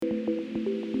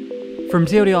From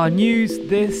TLDR News,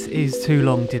 this is Too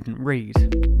Long Didn't Read.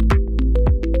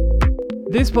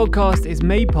 This podcast is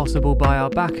made possible by our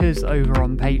backers over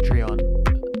on Patreon.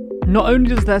 Not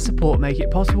only does their support make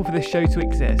it possible for this show to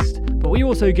exist, but we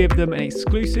also give them an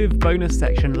exclusive bonus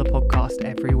section of the podcast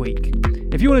every week.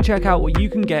 If you want to check out what you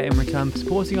can get in return for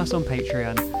supporting us on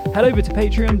Patreon, head over to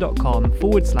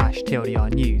patreon.com/TLDR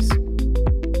News.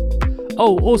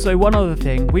 Oh, also one other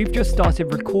thing, we've just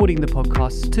started recording the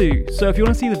podcasts too, so if you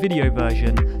want to see the video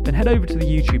version, then head over to the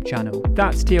YouTube channel.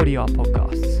 That's TLDR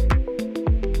Podcasts.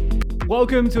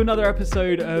 Welcome to another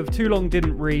episode of Too Long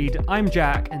Didn't Read. I'm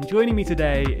Jack, and joining me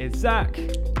today is Zach.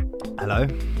 Hello.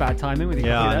 Bad timing with your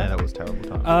Yeah, coffee I there. know, that was terrible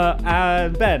timing.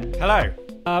 And Ben. Hello.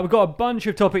 We've got a bunch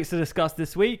of topics to discuss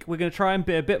this week. We're going to try and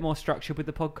be a bit more structured with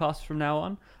the podcast from now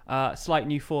on. Slight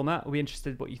new format. We'll be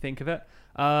interested in what you think of it.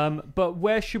 But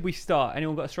where should we start?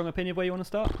 Anyone got a strong opinion of where you want to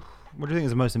start? What do you think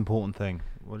is the most important thing?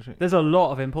 There's a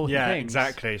lot of important Yeah, things.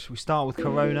 exactly. Should we start with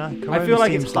Corona? I feel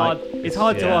like it's seems hard. It's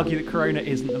hard to Yeah. argue that Corona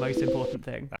isn't the most important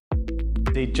thing.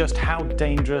 Just how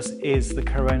dangerous is the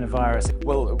coronavirus?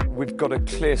 Well, we've got a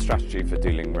clear strategy for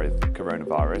dealing with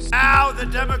coronavirus. Now the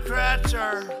Democrats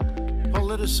are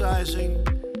politicizing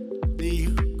the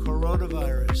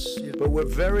coronavirus. But we're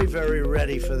very, very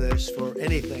ready for this, for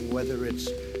anything, whether it's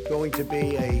going to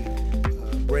be a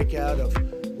breakout of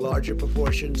larger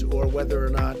proportions or whether or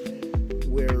not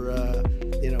we're at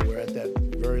that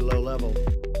very low level.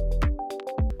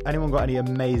 Anyone got any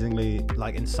amazingly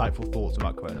insightful thoughts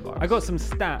about coronavirus? I got some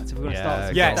stats. If we're going to start with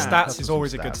some Yeah, stats. stats is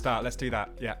always a good stats. start. Let's do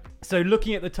that. Yeah. So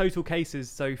looking at the total cases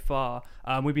so far,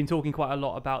 we've been talking quite a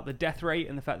lot about the death rate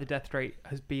and the fact the death rate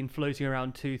has been floating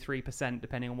around 2-3%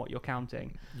 depending on what you're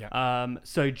counting. Yeah.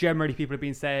 So generally people have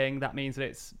been saying that means that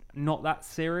it's not that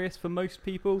serious for most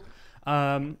people.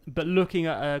 But looking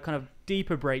at a kind of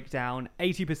deeper breakdown,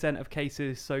 80% of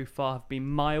cases so far have been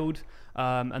mild.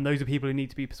 And those are people who need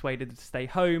to be persuaded to stay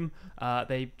home.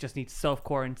 They just need to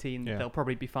self-quarantine. Yeah. They'll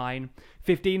probably be fine.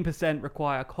 15%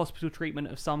 require hospital treatment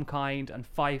of some kind, and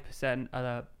 5%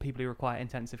 are people who require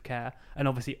intensive care. And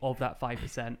obviously of that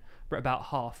 5%, about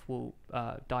half will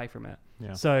die from it.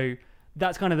 Yeah. So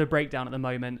that's kind of the breakdown at the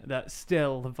moment, that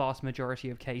still the vast majority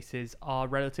of cases are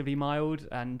relatively mild.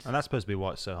 And that's supposed to be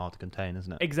why it's so hard to contain,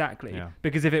 isn't it? exactly. Yeah.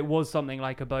 Because if it was something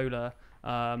like Ebola,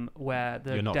 where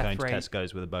the You're not death going to rate...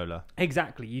 Tesco's with Ebola.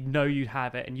 Exactly. You'd know you'd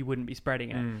have it and you wouldn't be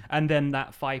spreading it. And then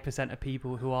that 5% of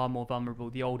people who are more vulnerable,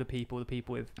 the older people, the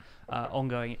people with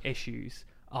ongoing issues,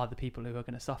 are the people who are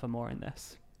going to suffer more in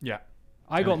this. Yeah.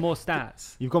 I got more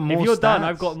stats. You've got more If you're done, stats?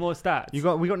 I've got more stats. We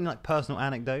got any personal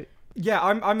anecdote? Yeah,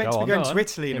 I'm meant Go to on. be going Go on. to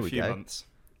Italy in Here a we few go. months.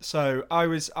 So Why are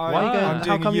you going- I'm how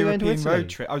doing come a you're going to European Italy? road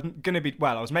trip. I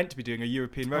was meant to be doing a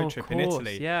European road Of trip in course,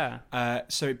 Italy. Yeah.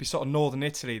 So it'd be sort of northern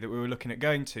Italy that we were looking at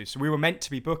going to. So we were meant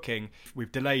to be booking. We've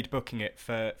delayed booking it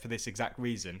for this exact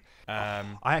reason. I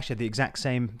actually had the exact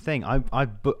same thing.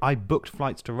 I booked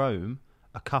flights to Rome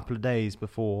a couple of days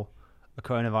before the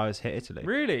coronavirus hit Italy.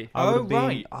 Really? I would have been,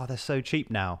 right. Oh, they're so cheap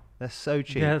now. They're so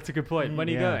cheap. Yeah, that's a good point. When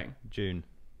are you Yeah. going? June.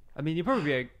 I mean, you'll probably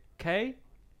be okay.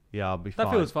 Yeah, I'll be That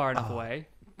fine. feels far enough Oh, away.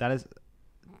 That is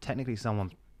technically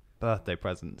someone's birthday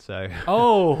present, so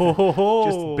Oh,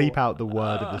 just beep out the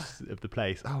word of the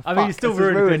place. Oh, I mean, you fuck, still this is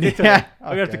ruined ruined. Italy. Yeah, We're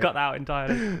going to have to okay. cut that out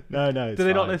entirely. No, it's Do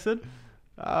they not fine. listen?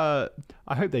 I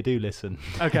hope they do listen.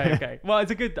 Okay. Well,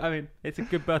 it's a good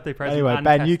birthday present. Anyway, and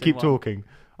Ben, you testing keep one. talking.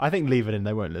 I think leave it in.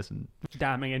 They won't listen.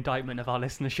 Damning indictment of our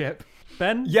listenership.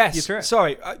 Ben? Yes. You through it?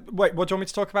 Sorry. Wait. What do you want me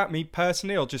to talk about? Me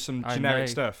personally, or just some I generic know.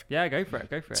 stuff? Yeah, go for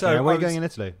it. So- Yeah, where are I you going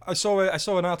was- in Italy? I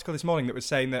saw an article this morning that was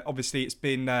saying that obviously it's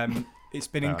been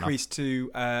increased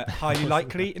to highly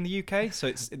likely in the UK.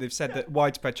 So they've said that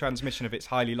widespread transmission of it's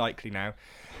highly likely now,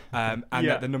 and Yeah.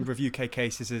 that the number of UK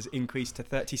cases has increased to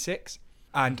 36.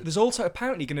 And there's also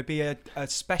apparently going to be a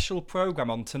special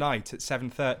programme on tonight at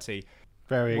 7:30.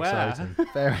 Very Where? exciting.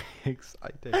 Very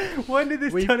exciting. When did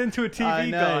this turn into a TV I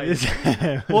know, guide? this-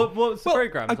 What's the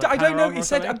programme? I don't know. It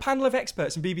said a panel of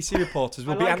experts and BBC reporters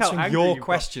will I be like how answering angry your you've got.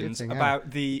 questions Shitting, yeah.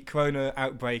 about the corona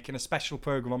outbreak in a special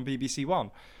programme on BBC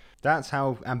One. That's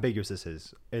how ambiguous this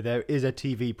is. There is a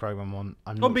TV program on.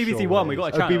 I'm On not BBC sure One, what we it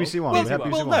got is. a channel. BBC One. Well, we have well,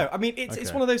 BBC Well, One. no, I mean it's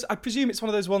Okay. one of those. I presume it's one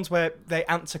of those ones where they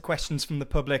answer questions from the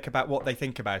public about what they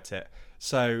think about it.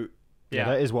 So, Yeah,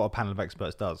 that is what a panel of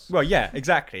experts does. well, yeah,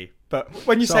 exactly. But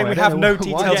when you Sorry, say I we don't have know no why-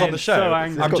 details Yeah, on the it's show, so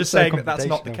angry. I'm It's just got saying so that that's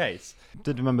not the confrontational. case.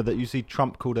 Did remember that you see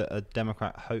Trump called it a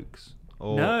Democrat hoax?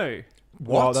 Or, No. What?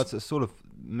 Well, that's a sort of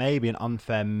maybe an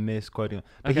unfair misquoting.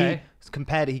 But Okay.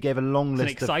 he gave a long It's an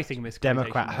list exciting of misquotation,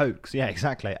 Democrat though. hoax. Yeah,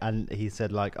 exactly. And he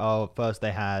said first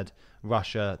they had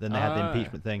Russia, then they had the Ah.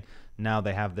 impeachment thing. now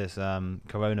they have this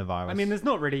coronavirus. I mean, there's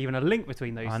not really even a link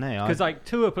between those. I know, because like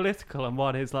two are political and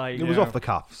one is like it was off the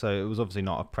cuff, so it was obviously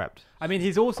not a prepped. I mean,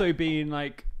 he's also been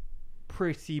like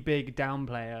pretty big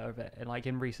downplayer of it like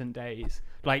in recent days,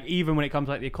 like even when it comes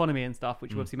to like the economy and stuff,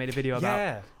 which we obviously made a video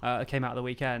about came out of the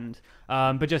weekend,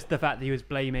 but just the fact that he was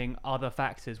blaming other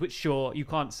factors, which sure, you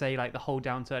can't say like the whole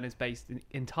downturn is based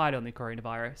entirely on the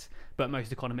coronavirus, but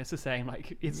most economists are saying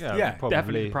like it's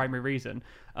definitely the primary reason,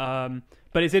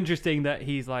 but it's interesting that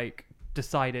he's like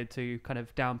decided to kind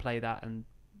of downplay that, and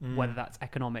whether that's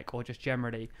economic or just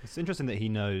generally. It's interesting that he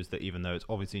knows that even though it's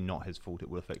obviously not his fault, it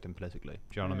will affect him politically.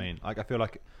 Do you know what I mean? Like, I feel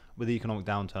like with the economic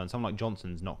downturn, someone like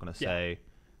Johnson's not going to say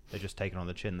they're just taking on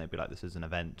the chin. They'd be like, this is an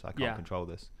event. I can't control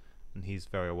this. And he's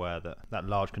very aware that that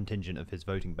large contingent of his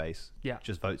voting base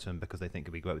just votes him because they think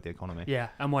it'd be great with the economy. Yeah,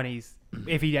 and when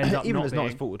if he ends up even not if it's being, not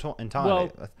his fault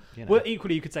entirely. Well,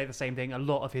 equally you could say the same thing. A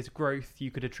lot of his growth you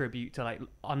could attribute to like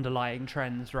underlying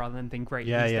trends rather than anything great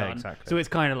he's done. Exactly. So it's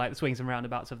kind of like the swings and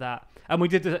roundabouts of that. And we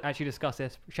did actually discuss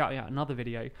this, shouting out another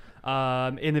video.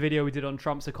 In the video we did on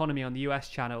Trump's economy on the US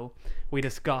channel, we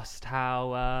discussed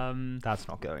how that's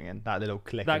not going in. That little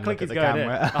click. That and click look is at the going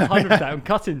camera. in. 100%. I'm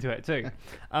cut into it too.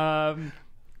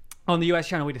 On the US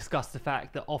channel, we discussed the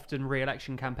fact that often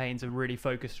re-election campaigns are really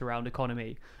focused around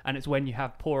economy, and it's when you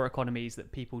have poor economies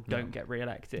that people don't get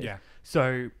re-elected. Yeah.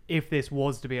 So if this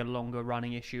was to be a longer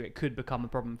running issue, it could become a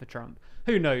problem for Trump.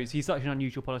 Who knows? He's such an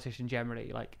unusual politician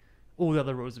generally. Like, all the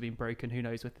other rules have been broken. Who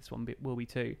knows what this one will be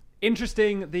too.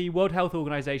 Interesting, the World Health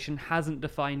Organization hasn't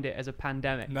defined it as a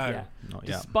pandemic yet. Not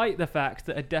yet. Despite the fact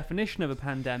that a definition of a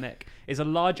pandemic is a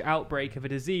large outbreak of a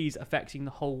disease affecting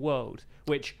the whole world,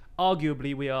 which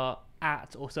arguably we are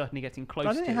at or certainly getting close to.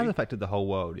 I don't think it has affected the whole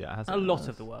world yet, has it? A lot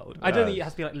of the world. I don't think it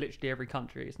has to be like literally every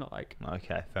country. It's not like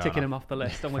ticking them off the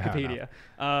list on Wikipedia.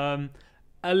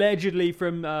 Allegedly,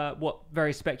 from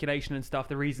various speculation and stuff,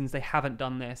 the reasons they haven't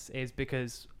done this is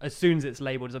because as soon as it's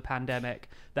labelled as a pandemic,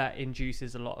 that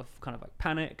induces a lot of kind of like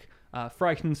panic,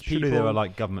 frightens people. Surely there are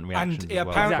like government reactions. And as well,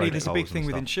 apparently like there's a big protocols thing and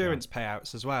with stuff, insurance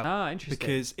payouts as well. Ah, interesting.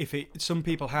 Because some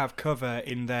people have cover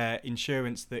in their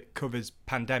insurance that covers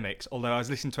pandemics. Although I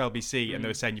was listening to LBC and they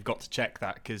were saying you've got to check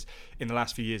that because in the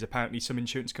last few years apparently some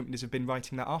insurance companies have been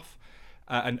writing that off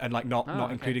and like not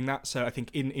including that. So I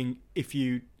think in if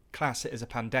you class it as a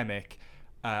pandemic,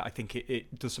 I think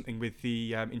it does something with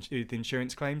the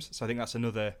insurance claims. So I think that's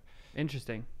another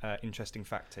interesting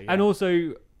factor. Yeah. And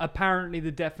also, apparently,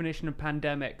 the definition of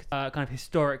pandemic kind of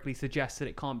historically suggests that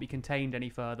it can't be contained any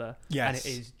further, and it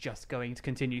is just going to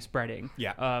continue spreading.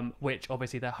 Yeah. Which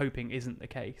obviously they're hoping isn't the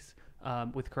case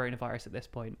with coronavirus at this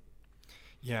point.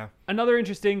 Yeah. Another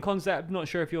interesting concept, not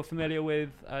sure if you're familiar with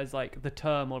as like the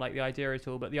term or like the idea at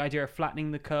all, but the idea of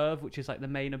flattening the curve, which is like the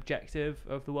main objective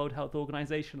of the World Health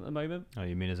Organization at the moment. Oh,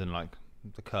 you mean as in like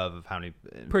the curve of how many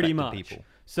pretty much people?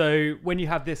 So when you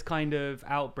have this kind of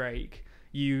outbreak,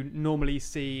 you normally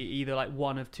see either like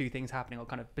one of two things happening or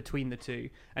kind of between the two.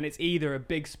 And it's either a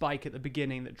big spike at the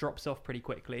beginning that drops off pretty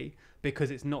quickly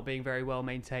because it's not being very well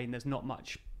maintained. There's not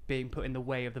much being put in the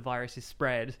way of the virus's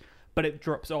spread, but it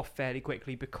drops off fairly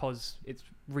quickly because it's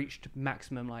reached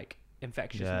maximum like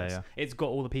infectiousness. It's got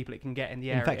all the people it can get in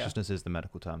the area. Infectiousness is the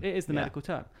medical term. It is the medical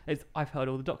term. I've heard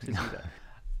all the doctors use it.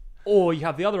 Or you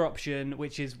have the other option,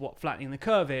 which is what flattening the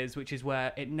curve is, which is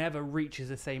where it never reaches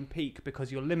the same peak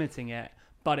because you're limiting it,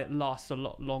 but it lasts a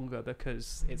lot longer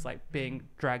because it's like being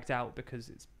dragged out because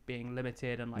it's being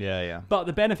limited and like But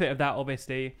the benefit of that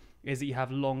obviously is that you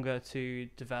have longer to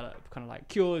develop kind of like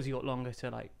cures. You got longer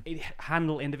to like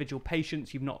handle individual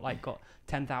patients. You've not like got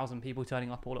 10,000 people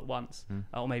turning up all at once,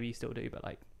 or maybe you still do, but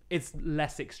like it's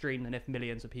less extreme than if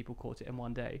millions of people caught it in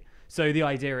one day. So the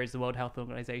idea is the World Health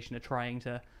Organization are trying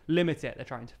to limit it. They're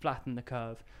trying to flatten the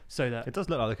curve so that it does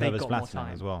look like the curve is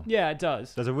flattening as well. Yeah, it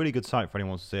does. There's a really good site for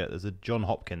anyone wants to see it. There's a John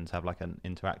Hopkins have like an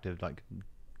interactive like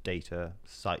data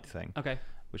site thing. Okay.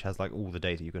 Which has like all the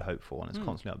data you could hope for and it's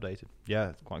constantly updated. Yeah,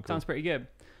 it's quite cool. Sounds pretty good.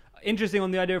 Interesting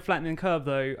on the idea of flattening the curve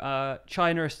though,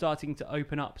 China is starting to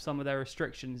open up some of their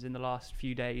restrictions in the last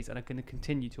few days and are going to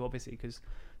continue to obviously because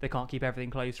they can't keep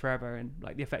everything closed forever in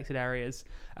like the affected areas.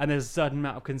 And there's a certain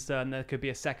amount of concern there could be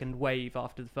a second wave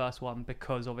after the first one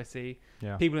because obviously people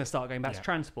are going to start going back to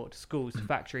transport, to schools, to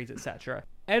factories, etc.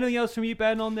 Anything else from you,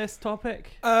 Ben, on this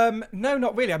topic? No,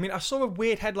 not really. I mean, I saw a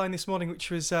weird headline this morning, which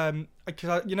was,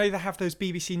 because you know they have those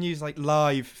BBC News like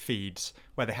live feeds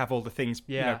where they have all the things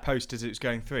you know, posted as it was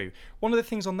going through. One of the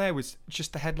things on there was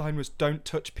just the headline was "Don't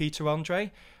touch Peter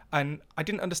Andre," and I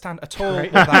didn't understand at all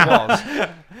what that was.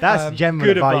 That's genuine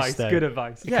Good advice. advice. Though. Good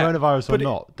advice. Yeah, Coronavirus or but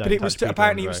not, but it was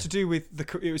apparently it was Andre. to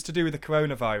do with the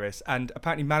coronavirus, and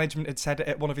apparently management had said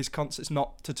at one of his concerts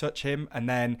not to touch him, and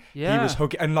then he was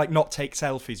hugging and like not take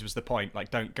selfies was the point.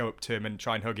 Like, don't go up to him and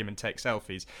try and hug him and take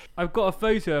selfies. I've got a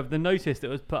photo of the notice that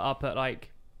was put up at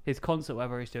like his concert,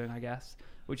 whatever he's doing, I guess,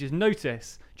 which is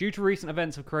notice: due to recent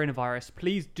events of coronavirus,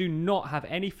 please do not have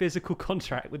any physical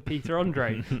contact with Peter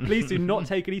Andre. Please do not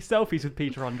take any selfies with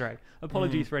Peter Andre.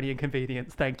 Apologies for any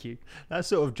inconvenience. Thank you. That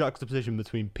sort of juxtaposition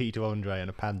between Peter Andre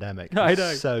and a pandemic. I is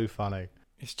know. So funny.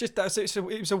 It's just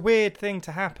it was a weird thing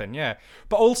to happen, yeah.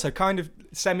 But also, kind of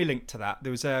semi-linked to that, there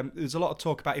was a lot of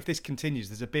talk about if this continues,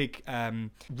 there's a big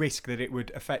risk that it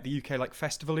would affect the UK like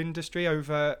festival industry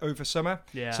over summer.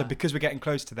 Yeah. So because we're getting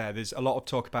close to there, there's a lot of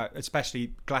talk about,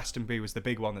 especially Glastonbury was the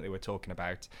big one that they were talking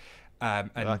about,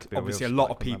 and could be a obviously a real lot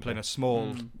spike of people on in that a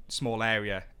small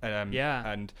area.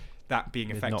 And that being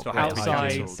With affected not or having to be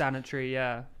Outside, cancelled. sanitary,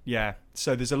 yeah. Yeah,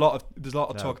 so there's a lot of That talk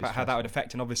would be about how that would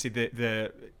affect, and obviously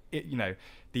the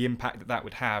impact that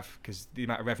would have, because the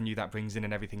amount of revenue that brings in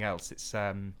and everything else. It's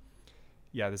there's a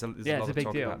lot it's a of big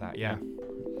talk deal. about that. Yeah.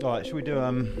 All right, should we do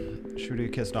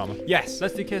Keir Starmer? Yes.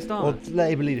 Let's do Keir Or Starmer.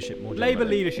 Labour leadership more generally. Labour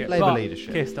leadership. Labour but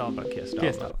leadership. Keir Starmer. But Keir Starmer.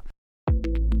 Keir Starmer.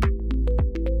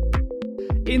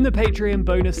 In the Patreon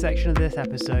bonus section of this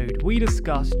episode, we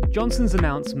discussed Johnson's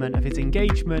announcement of his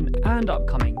engagement and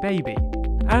upcoming baby.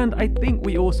 And I think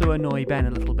we also annoy Ben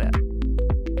a little bit.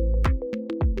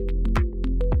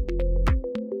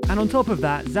 And on top of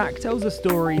that, Zach tells a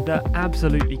story that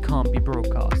absolutely can't be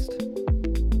broadcast.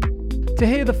 To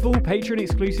hear the full Patreon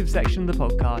exclusive section of the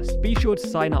podcast, be sure to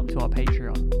sign up to our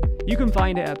Patreon. You can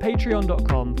find it at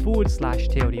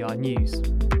patreon.com/TLDR News.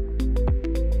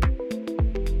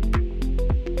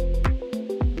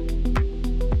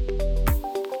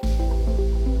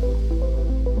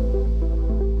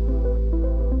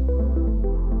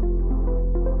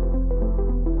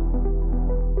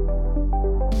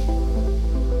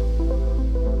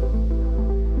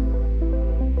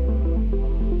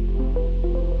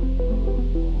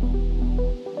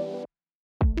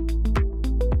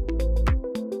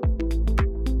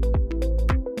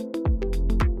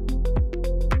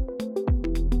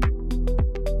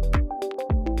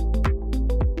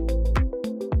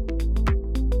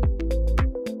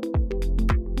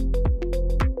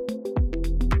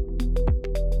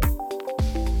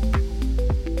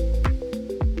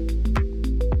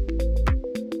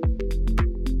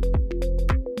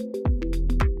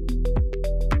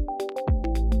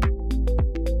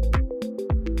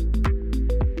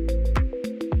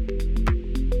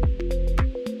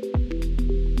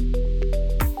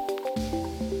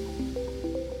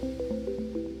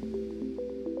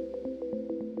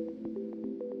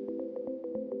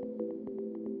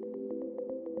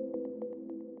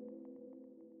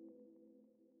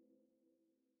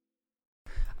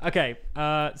 Okay,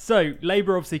 so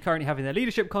Labour obviously currently having their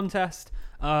leadership contest.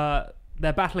 They're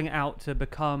battling it out to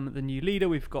become the new leader.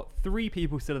 We've got 3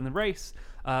 people still in the race.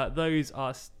 Those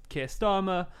are Keir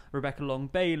Starmer, Rebecca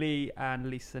Long-Bailey, and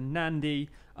Lisa Nandy.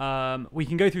 We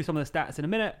can go through some of the stats in a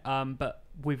minute, but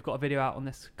we've got a video out on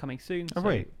this coming soon. Oh, so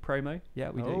right. Promo. Yeah,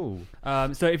 we do.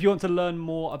 Oh. So if you want to learn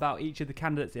more about each of the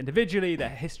candidates individually, their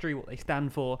history, what they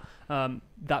stand for, that'd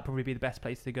probably be the best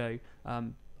place to go.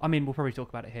 I mean, we'll probably talk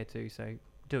about it here too, so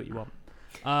do what you want.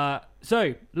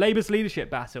 So, Labour's leadership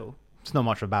battle. It's not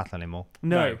much of a battle anymore.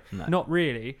 No, not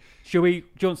really. Do you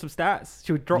want some stats?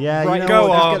 Should we drop Yeah, right you know Go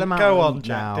what, let's on, get them out go on,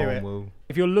 Jack, now do and it. we'll-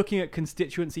 If you're looking at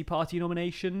constituency party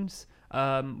nominations,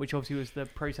 which obviously was the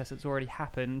process that's already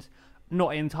happened,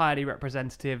 not entirely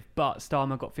representative, but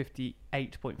Starmer got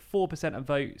 58.4% of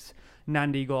votes,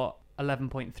 Nandy got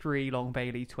 11.3,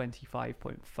 Long-Bailey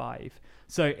 25.5.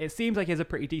 So it seems like he has a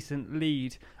pretty decent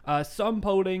lead. Some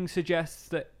polling suggests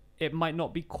that it might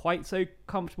not be quite so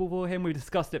comfortable for him. We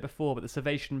discussed it before, but the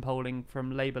Survation polling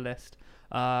from Labour List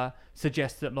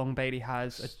suggests that Long-Bailey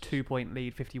has a 2-point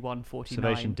lead, 51-49.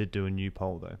 Survation did do a new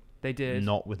poll though. They did.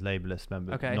 Not with Labour List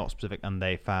members, Okay. not specific, and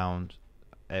they found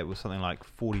it was something like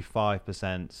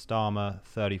 45% Starmer,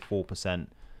 34%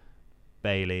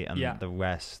 Bailey, and Yeah. the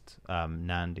rest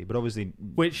Nandy. But obviously,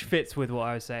 Which fits with what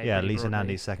I was saying. yeah, really Lisa broadly.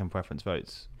 Nandy's second preference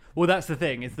votes. Well, that's the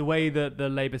thing. Is the way that the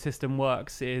Labour system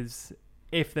works is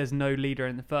if there's no leader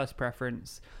in the first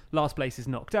preference, last place is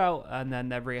knocked out, and then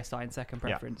they're reassigned second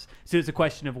preference. So it's a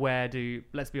question of where do,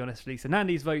 let's be honest, Lisa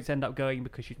Nandy's votes end up going,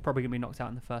 because she's probably going to be knocked out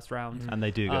in the first round. And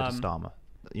they do go to Starmer.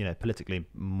 You know, politically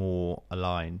more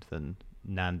aligned than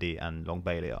Nandy and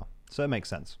Long-Bailey are. So it makes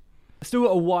sense. Still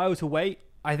got a while to wait.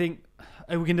 I think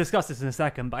we can discuss this in a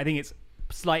second, but I think it's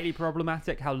slightly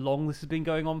problematic how long this has been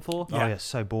going on for. Oh yeah,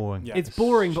 so boring. Yeah. It's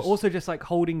boring, but also just like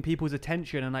holding people's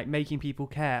attention and like making people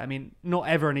care. I mean, not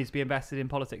everyone needs to be invested in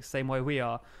politics the same way we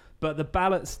are, but the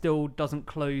ballot still doesn't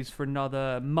close for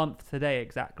another month today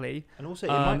exactly. And also, it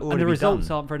might already and the be results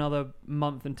done. aren't for another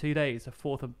month and 2 days. The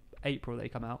 4th of April they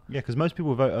come out. Yeah, because most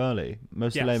people vote early.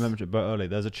 Most of the Yes. Labour membership vote early.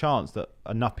 There's a chance that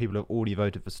enough people have already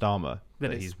voted for Starmer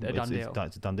That it's a done deal.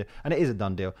 It's a done deal, and it is a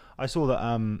done deal. I saw that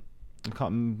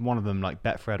one of them, like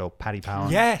Betfred or Paddy Power,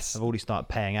 Yes. have already started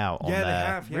paying out on Yeah, their, they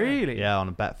have. Yeah. Really? Yeah, on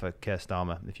a bet for Keir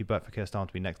Starmer. If you bet for Keir Starmer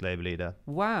to be next Labour leader,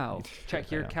 Wow. Check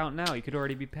your Yeah. account now. You could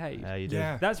already be paid. you do.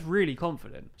 Yeah. That's really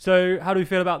confident. So how do we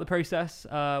feel about the process?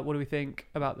 What do we think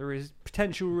about the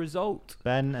potential result?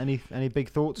 Ben, any big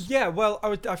thoughts? Yeah, well,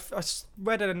 I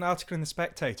read an article in The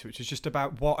Spectator which was just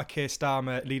about what a Keir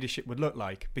Starmer leadership would look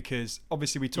like, because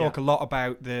obviously we talk a lot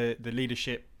about the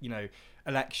leadership,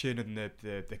 election and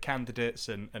the candidates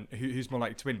and who's more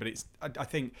likely to win, but I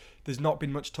think there's not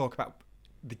been much talk about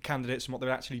the candidates and what they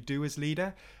would actually do as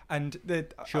leader. And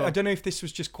I don't know if this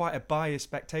was just quite a biased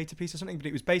Spectator piece or something, but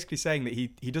it was basically saying that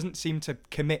he doesn't seem to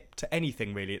commit to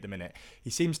anything really at the minute. He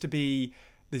seems to be...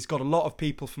 There's got a lot of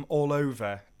people from all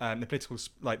over the political,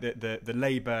 like the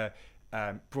Labour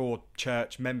broad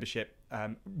church membership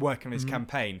working on his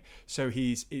campaign. So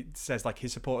it says like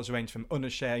his supporters range from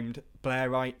unashamed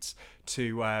Blairites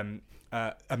to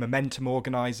a Momentum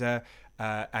organiser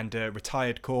and a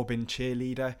retired Corbyn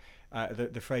cheerleader.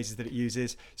 The phrases that it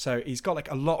uses. So he's got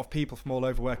like a lot of people from all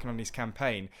over working on his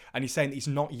campaign, and he's saying that he's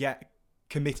not yet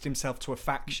committed himself to a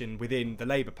faction within the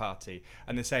Labour Party,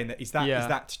 and they're saying that is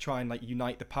that to try and like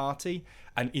unite the party,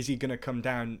 and is he going to come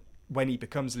down when he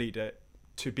becomes leader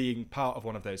to being part of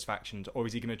one of those factions, or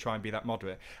is he going to try and be that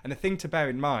moderate? And the thing to bear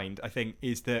in mind, I think,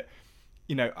 is that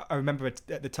I remember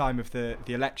at the time of the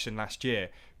election last year,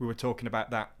 we were talking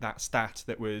about that stat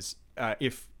that was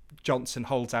if Johnson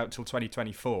holds out till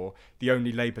 2024, the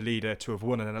only Labour leader to have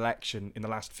won an election in the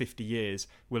last 50 years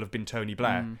will have been Tony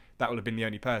Blair. That will have been the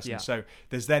only person. Yeah. So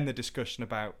there's then the discussion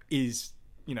about is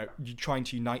you trying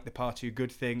to unite the party a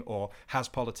good thing, or has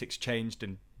politics changed,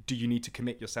 and do you need to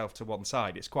commit yourself to one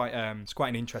side? It's quite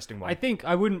an interesting one. I think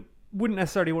I wouldn't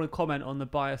necessarily want to comment on the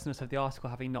biasness of the article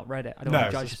having not read it. I don't want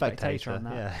to judge the Spectator on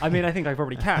that. Yeah. I mean, I think I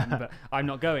probably can, but I'm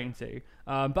not going to.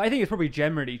 But I think it's probably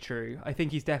generally true. I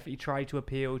think he's definitely tried to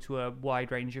appeal to a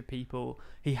wide range of people.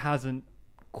 He hasn't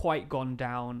quite gone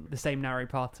down the same narrow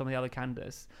path some of the other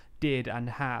candidates did and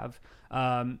have.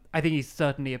 I think he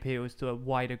certainly appeals to a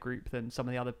wider group than some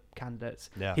of the other candidates.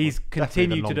 Yeah, he's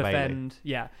continued to Long defend.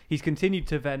 Yeah, he's continued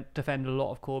to defend a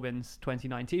lot of Corbyn's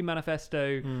 2019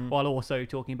 manifesto, while also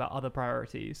talking about other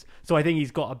priorities. So I think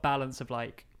he's got a balance of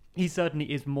like, he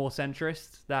certainly is more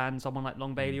centrist than someone like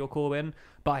Long Bailey or Corbyn,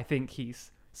 but I think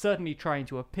he's certainly trying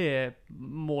to appear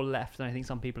more left than I think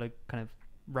some people are kind of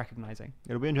recognising.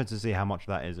 It'll be interesting to see how much of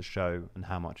that is a show and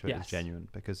how much of it is genuine,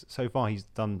 because so far he's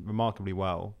done remarkably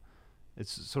well.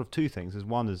 It's sort of two things. There's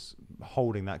one is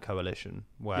holding that coalition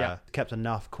where kept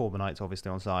enough Corbynites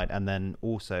obviously on side, and then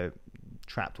also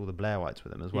trapped all the Blairites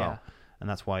with him as well. And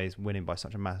that's why he's winning by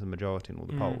such a massive majority in all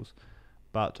the polls.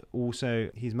 But also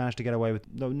he's managed to get away with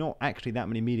not actually that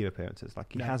many media appearances.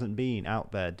 Like he hasn't been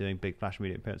out there doing big flash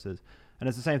media appearances. And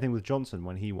it's the same thing with Johnson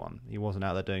when he won. He wasn't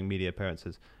out there doing media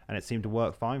appearances, and it seemed to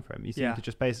work fine for him. He seemed to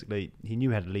just basically, he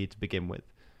knew how to lead to begin with.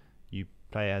 You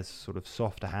play as sort of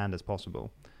soft a hand as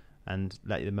possible and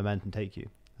let the momentum take you.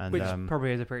 And, which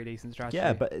probably is a pretty decent strategy.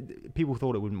 Yeah, but people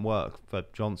thought it wouldn't work for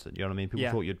Johnson. You know what I mean?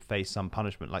 People thought you'd face some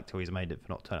punishment, like Theresa May did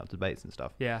for not turning up to debates and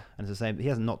stuff. Yeah. And it's the same. He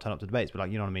hasn't not turned up to debates, but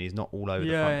like, you know what I mean? He's not all over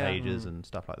the front pages and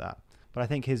stuff like that. But I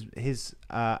think his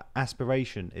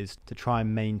aspiration is to try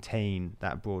and maintain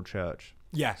that broad church.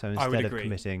 Yeah, so I would instead of agree.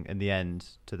 committing in the end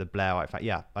to the Blairite fact,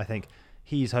 I think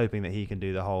he's hoping that he can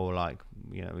do the whole like,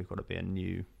 we've got to be a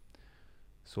new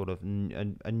sort of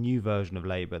a new version of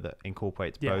Labour that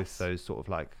incorporates both those sort of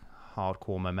like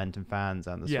hardcore Momentum fans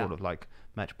and the sort of like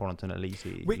metropolitan elite,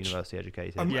 university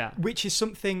educated. Which is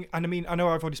something, and I mean, I know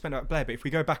I've already spoken about Blair, but if we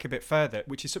go back a bit further,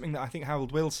 which is something that I think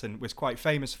Harold Wilson was quite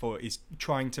famous for, is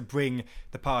trying to bring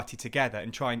the party together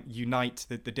and try and unite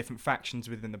the different factions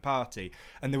within the party.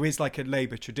 And there is like a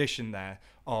Labour tradition there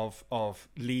of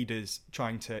leaders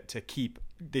trying to keep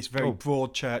this very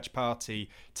broad church party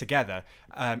together.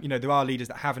 There are leaders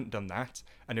that haven't done that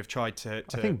and have tried to...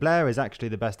 I think Blair is actually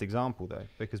the best example though,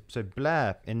 because so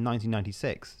Blair in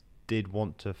 1996 did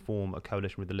want to form a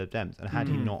coalition with the Lib Dems, and had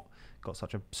he not got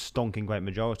such a stonking great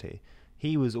majority,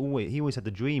 he always had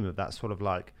the dream of that sort of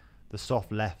like the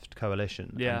soft left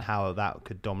coalition and how that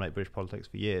could dominate British politics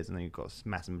for years, and then he got a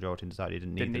massive majority and decided he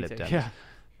didn't need the Lib Dems.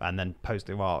 And then post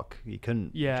Iraq, he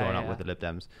couldn't join up with the Lib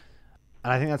Dems.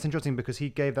 And I think that's interesting because he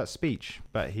gave that speech,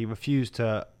 but he refused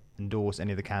to endorse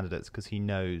any of the candidates because he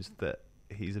knows that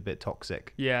he's a bit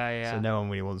toxic. Yeah. So no one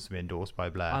really wants to be endorsed by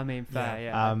Blair. I mean, fair,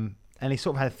 yeah. And he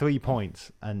sort of had 3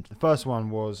 points. And the first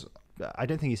one was, I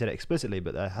don't think he said it explicitly,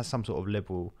 but there has some sort of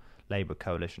Liberal Labour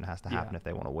coalition has to happen if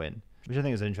they want to win, which I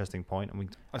think is an interesting point. And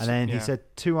then he said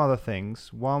 2 other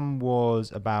things. One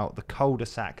was about the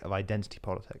cul-de-sac of identity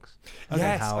politics.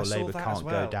 Yes, how I saw Labour that can't as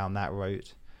well. go down that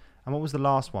route. And what was the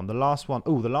last one? The last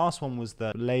one was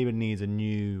that Labour needs a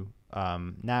new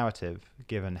narrative,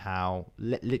 given how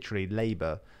literally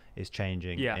Labour is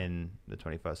changing in the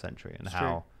 21st century, and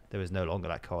how there is no longer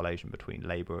that correlation between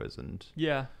Labourers and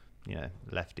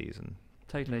lefties. And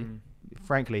totally.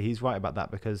 Frankly, he's right about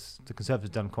that, because the Conservatives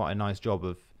have done quite a nice job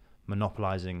of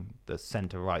monopolising the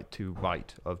centre-right to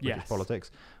right of British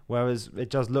politics, whereas it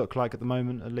does look like at the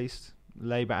moment, at least,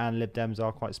 Labour and Lib Dems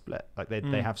are quite split. Like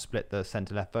they have split the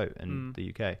centre-left vote in the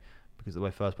UK because of the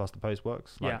way first past the post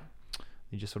works. You're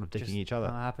just sort of dicking each other.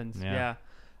 That happens. Yeah.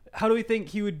 How do we think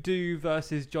he would do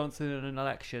versus Johnson in an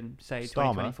election, say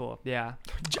Starmer? 2024? Yeah.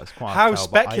 How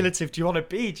speculative do you want to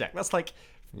be, Jack? That's like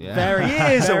very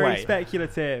years very away.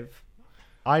 Speculative.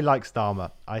 I like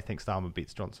Starmer. I think Starmer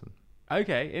beats Johnson.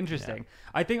 Okay, interesting. Yeah.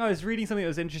 I think I was reading something that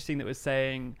was interesting that was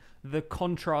saying the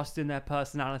contrast in their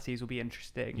personalities will be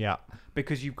interesting. Yeah.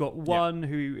 Because you've got one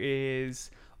who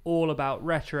is all about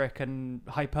rhetoric and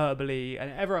hyperbole,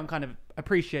 and everyone kind of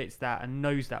appreciates that and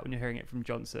knows that when you're hearing it from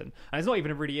Johnson. And it's not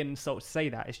even a really insult to say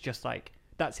that. It's just like,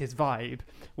 that's his vibe.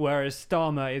 Whereas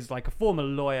Starmer is like a former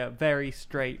lawyer, very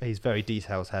straight. He's very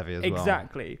details heavy as well.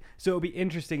 Exactly. So it'll be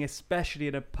interesting, especially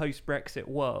in a post-Brexit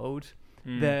world,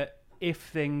 that if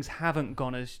things haven't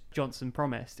gone as Johnson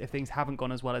promised, if things haven't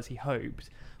gone as well as he hoped,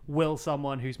 will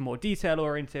someone who's more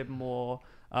detail-oriented, more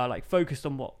focused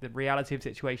on what the reality of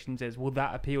situations is, will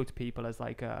that appeal to people as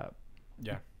like a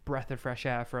breath of fresh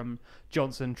air from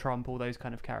Johnson, Trump, all those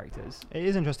kind of characters? It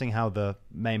is interesting how the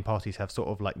main parties have sort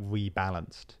of like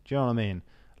rebalanced. Do you know what I mean?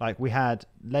 Like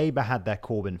Labour had their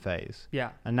Corbyn phase.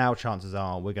 Yeah. And now chances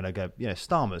are we're going to go,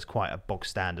 Starmer's quite a bog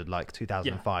standard, like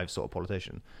 2005 sort of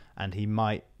politician. And he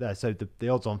might, so the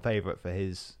odds on favourite for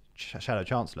his shadow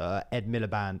chancellor are Ed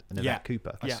Miliband and Yvette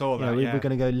Cooper. I saw that. We're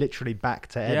going to go literally back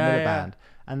to Ed Miliband.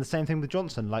 And the same thing with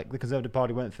Johnson. Like the Conservative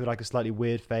Party went through like a slightly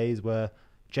weird phase where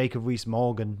Jacob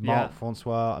Rees-Mogg and Mark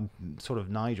Francois and sort of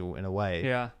Nigel, in a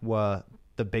way, were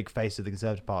the big face of the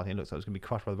Conservative Party, and it looks like it was going to be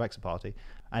crushed by the Brexit Party.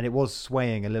 And it was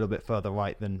swaying a little bit further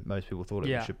right than most people thought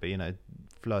it should be,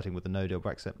 flirting with the no-deal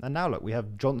Brexit. And now look, we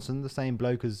have Johnson, the same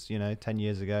bloke as 10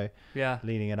 years ago,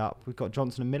 leading it up. We've got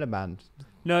Johnson and Miliband.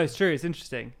 No, it's true. It's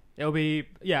interesting. It'll be,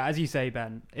 as you say,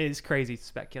 Ben, it's crazy to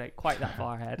speculate quite that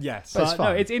far ahead. Yes. But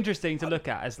no, it's interesting to look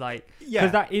at as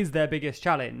because that is their biggest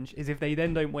challenge, is if they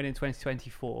then don't win in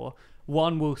 2024,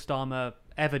 will Starmer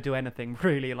ever do anything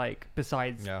really,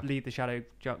 besides lead the shadow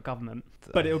government?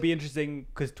 But it'll be interesting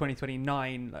because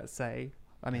 2029, let's say,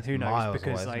 I mean, who knows?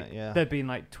 Because there've been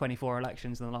 24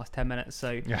 elections in the last 10 minutes,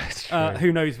 so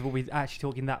who knows if we'll be actually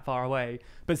talking that far away.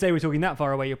 But say we're talking that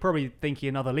far away, you're probably thinking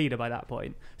another leader by that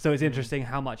point. So it's interesting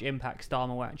how much impact Starmer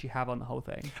will actually have on the whole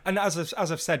thing. And as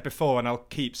I've said before, and I'll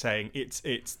keep saying,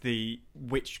 it's the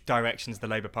which direction's the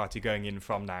Labour Party going in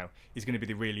from now is going to be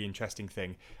the really interesting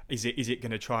thing. Is it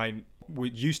going to try and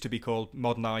what used to be called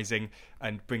modernising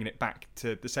and bringing it back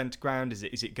to the centre ground? Is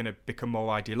it going to become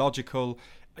more ideological?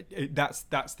 That's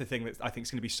the thing that I think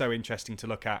is going to be so interesting to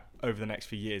look at over the next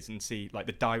few years and see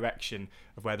the direction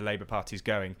of where the Labour Party is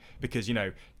going, because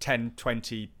 10,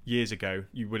 20 years ago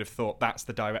you would have thought that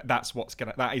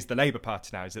is the Labour Party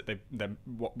now, is that they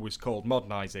what was called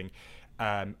modernising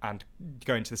and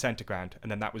going to the centre ground, and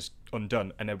then that was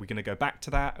undone. And are we going to go back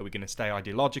to that? Are we going to stay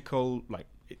ideological?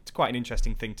 It's quite an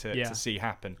interesting thing to see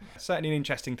happen. Certainly an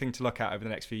interesting thing to look at over the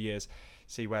next few years,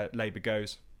 see where Labour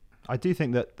goes. I do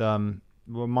think that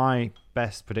my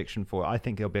best prediction for it, I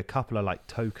think there'll be a couple of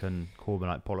token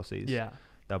Corbynite policies. Yeah.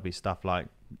 There'll be stuff like,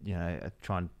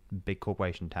 try and big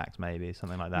corporation tax, maybe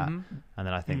something like that. Mm-hmm. And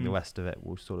then I think the rest of it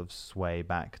will sort of sway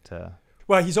back to.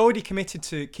 Well, he's already committed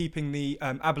to keeping the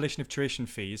abolition of tuition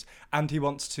fees, and he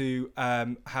wants to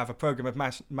have a programme of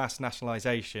mass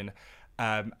nationalisation.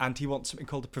 And he wants something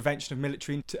called the Prevention of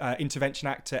Military Intervention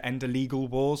Act to end illegal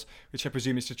wars, which I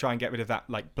presume is to try and get rid of that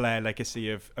Blair legacy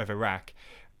of Iraq.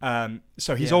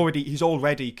 So he's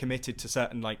already committed to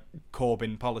certain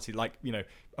Corbyn policy,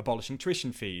 abolishing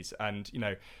tuition fees and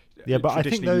but I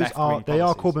think those are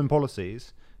Corbyn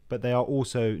policies, but they are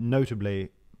also notably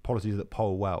policies that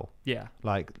poll well. Yeah,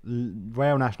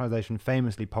 rail nationalisation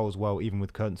famously polls well even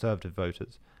with Conservative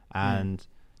voters, and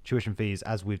tuition fees,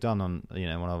 as we've done on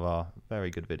one of our very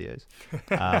good videos.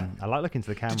 I like looking to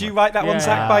the camera. Did you write that one,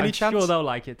 Zach, by any chance? Sure, they'll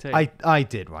like it too. I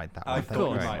did write that one. I Thank thought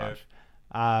you you very might much.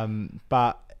 have.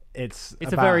 But it's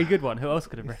a very good one. Who else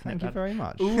could have written Thank it? you very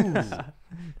much.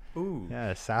 Ooh.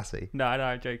 Yeah, sassy. No,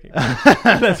 I'm joking.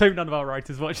 Let's hope none of our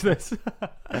writers watch this.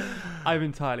 I'm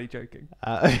entirely joking.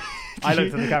 I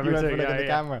looked at the camera too. Look at the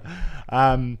camera.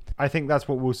 I think that's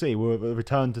what we'll see. We'll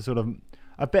return to sort of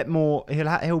a bit more.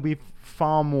 He'll be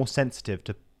far more sensitive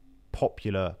to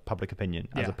popular public opinion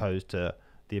as opposed to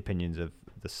the opinions of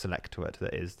the selectorate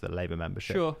that is the Labour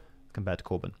membership. Sure. Compared to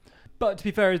Corbyn. But to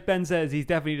be fair, as Ben says, he's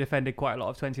definitely defended quite a lot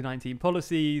of 2019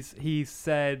 policies. He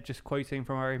said, just quoting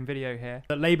from our own video here,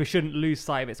 that Labour shouldn't lose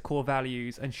sight of its core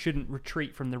values and shouldn't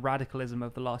retreat from the radicalism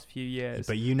of the last few years.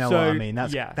 But you know what I mean.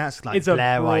 That's like it's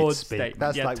Blairite speak. Statement.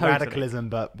 That's like totally. Radicalism,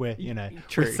 but we're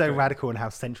we're so radical in how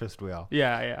centrist we are.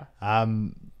 Yeah.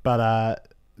 But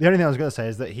the only thing I was going to say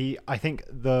is that I think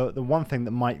the one thing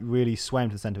that might really sway him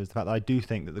to the centre is the fact that I do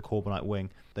think that the Corbynite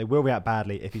wing, they will react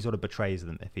badly if he sort of betrays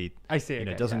them, if he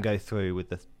doesn't go through with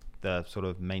the sort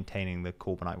of maintaining the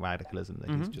Corbynite radicalism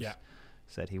that he's just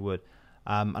said he would.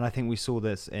 And I think we saw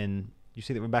this you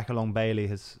see that Rebecca Long Bailey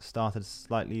has started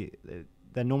slightly,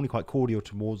 they're normally quite cordial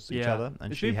towards each other.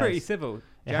 And it's been pretty civil.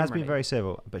 It has been very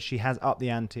civil, but she has upped the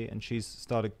ante and she's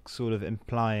started sort of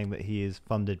implying that he is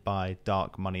funded by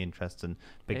dark money interests and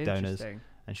big donors.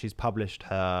 And she's published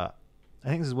her, I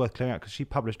think this is worth clearing out because she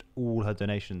published all her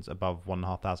donations above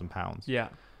 £1,500. Yeah.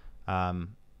 And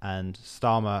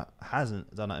Starmer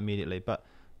hasn't done it immediately, but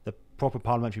the proper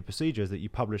parliamentary procedure is that you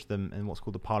publish them in what's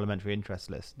called the parliamentary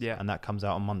interest list. Yeah. And that comes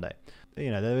out on Monday.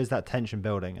 There is that tension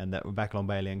building, and that Rebecca Long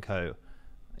Bailey and co,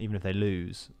 even if they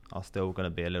lose, are still going to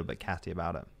be a little bit catty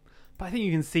about it. But I think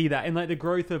you can see that in like the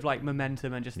growth of like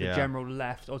momentum and just the general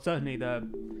left, or certainly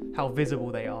how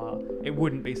visible they are. It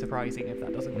wouldn't be surprising if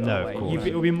that doesn't go away. Of course.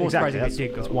 It would be more surprising if it did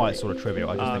go That's away. why it's sort of trivial.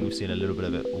 I just think we've seen a little bit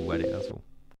of it already, that's all.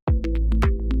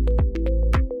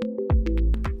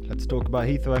 Let's talk about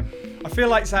Heathrow. I feel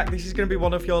like, Zach, this is going to be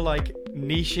one of your like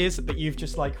niches that you've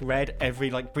just like read every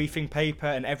like briefing paper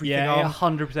and everything Yeah, on.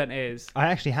 it 100% is. I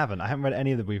actually haven't. I haven't read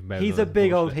any of the briefing papers. He's a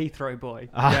big old Heathrow boy.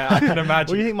 Yeah, I can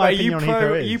imagine. What do you think my opinion on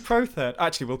Heathrow is? Are you pro third?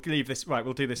 Actually, we'll leave this. Right,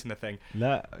 we'll do this in the thing.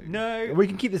 No. We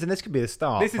can keep this, and this could be the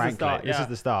start. This is the start. This is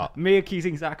the start. Me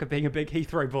accusing Zach of being a big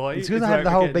Heathrow boy. It's because I have the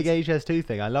whole big HS2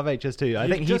 thing. I love HS2. I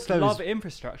think just Heathrow love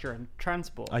infrastructure and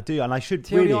transport. I do, and I should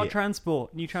TLDR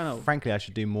Transport, new channel. Frankly, I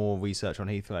should do more research on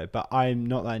Heathrow, but I'm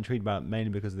not that intrigued about it,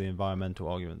 mainly because of the environmental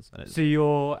arguments. And So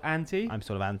you're anti? I'm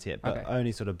sort of anti it, but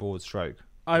only sort of broad stroke.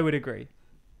 I would agree.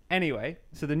 Anyway,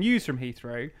 so the news from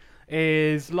Heathrow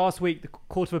is last week the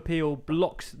Court of Appeal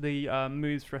blocked the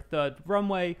moves for a third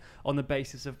runway on the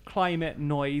basis of climate,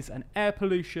 noise and air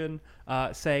pollution,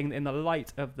 saying that in the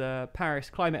light of the Paris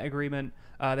Climate Agreement,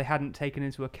 they hadn't taken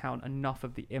into account enough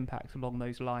of the impact along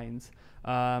those lines.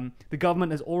 The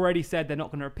government has already said they're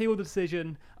not going to appeal the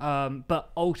decision,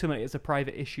 but ultimately it's a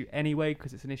private issue anyway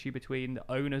because it's an issue between the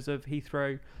owners of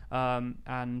Heathrow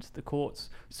and the courts.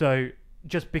 So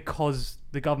just because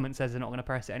the government says they're not going to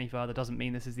press it any further doesn't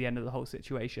mean this is the end of the whole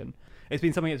situation. It's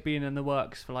been something that's been in the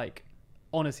works for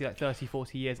honestly 30,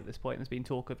 40 years at this point. There's been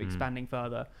talk of expanding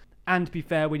further. And to be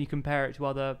fair, when you compare it to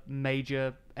other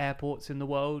major airports in the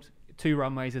world, 2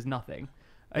 runways is nothing.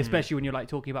 Especially when you're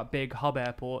talking about big hub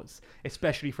airports,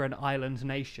 especially for an island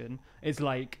nation. It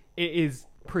is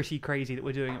pretty crazy that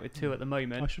we're doing it with 2 at the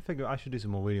moment. I should do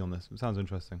some more reading on this. It sounds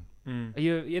interesting. Are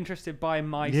you interested by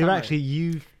my summary?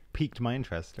 You've piqued my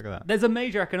interest. Look at that. There's a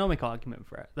major economic argument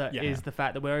for it. That is the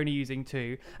fact that we're only using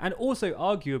 2. And also,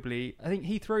 arguably, I think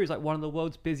Heathrow is one of the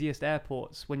world's busiest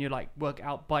airports when you work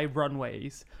out by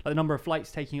runways, the number of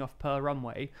flights taking off per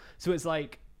runway. So it's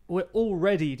we're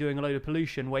already doing a load of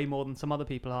pollution, way more than some other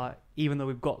people are, even though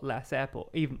we've got less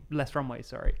runways,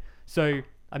 sorry. So,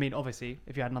 I mean, obviously,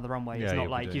 if you had another runway, it's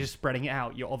not you're just spreading it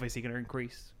out. You're obviously going to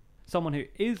increase. Someone who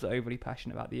is overly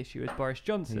passionate about the issue is Boris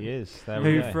Johnson. He is.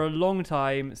 Who, for a long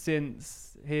time,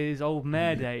 since his old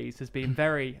mayor days, has been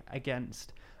very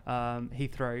against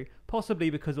Heathrow, possibly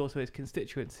because also his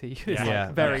constituency is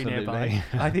very nearby.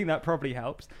 I think that probably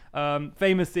helps.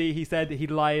 Famously, he said that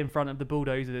he'd lie in front of the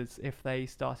bulldozers if they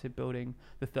started building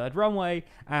the third runway,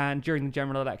 and during the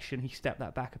general election he stepped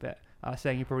that back a bit,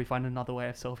 saying he'd probably find another way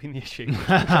of solving the issue, which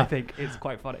I think is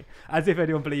quite funny, as if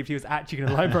anyone believed he was actually going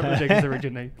to lie in front of the diggers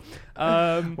originally.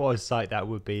 What a sight that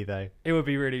would be, though. It would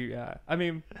be really I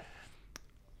mean,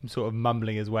 I'm sort of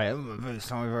mumbling his way, very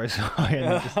sorry,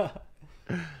 and just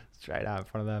straight out in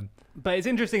front of them. But it's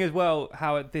interesting as well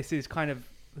how this is kind of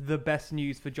the best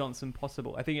news for Johnson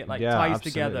possible. I think it ties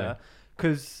absolutely together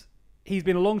because he's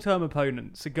been a long-term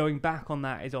opponent, so going back on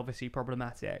that is obviously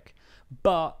problematic.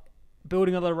 But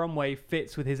building another runway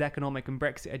fits with his economic and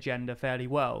Brexit agenda fairly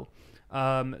well.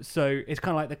 So it's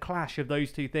kind of like the clash of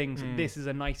those two things. This is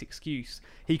a nice excuse.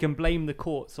 He can blame the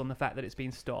courts on the fact that it's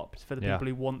been stopped for the people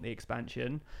who want the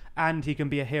expansion, and he can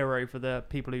be a hero for the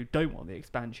people who don't want the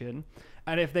expansion.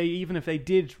 And if they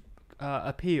did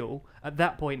appeal, at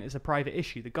that point it's a private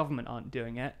issue. The government aren't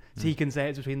doing it, so he can say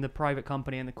it's between the private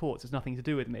company and the courts. It's nothing to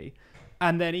do with me.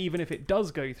 And then even if it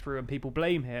does go through and people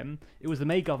blame him, it was the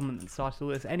May government that started all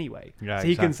this anyway. So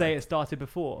he can say it started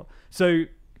before. So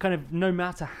kind of no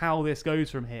matter how this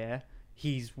goes from here,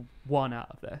 he's won out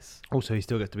of this. Also, he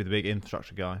still gets to be the big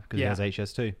infrastructure guy because he has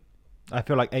HS2. I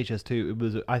feel like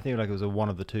HS2, I think like it was a one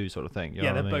of the two sort of thing. You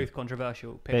know they're what I mean? both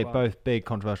controversial. Both big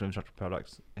controversial infrastructure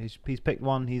products. He's picked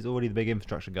one. He's already the big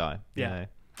infrastructure guy. Yeah. You know?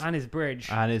 And his bridge.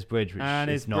 Which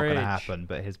is not going to happen,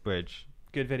 but his bridge.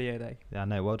 Good video, though. Yeah,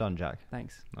 no, well done, Jack.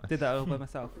 Thanks. Nice. Did that all by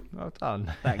myself. Well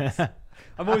done. Thanks.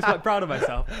 I'm always quite proud of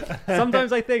myself.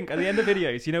 Sometimes I think at the end of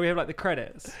videos, we have like the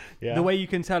credits. Yeah. The way you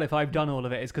can tell if I've done all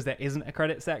of it is because there isn't a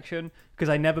credit section, because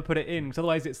I never put it in. Because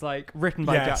otherwise it's like written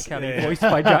by Jack Kelly, voiced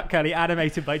by Jack Kelly,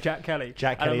 animated by Jack Kelly.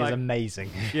 Jack Kelly is amazing.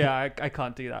 Yeah, I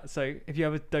can't do that. So if you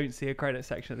ever don't see a credit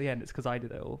section at the end, it's because I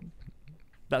did it all.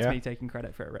 That's me taking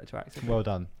credit for it retroactively. Well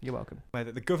done. You're welcome.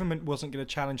 That the government wasn't going to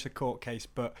challenge the court case,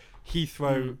 but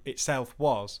Heathrow itself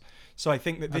was. So I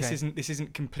think that this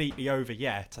isn't completely over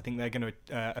yet. I think they're going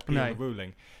to appeal the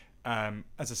ruling. As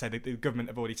I say, the government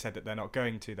have already said that they're not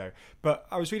going to, though. But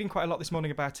I was reading quite a lot this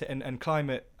morning about it, and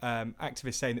climate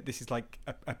activists saying that this is like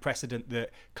a precedent that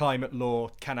climate law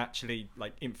can actually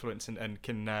like influence and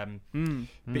can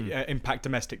impact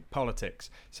domestic politics.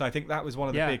 So I think that was one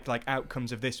of the big like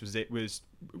outcomes of this. Was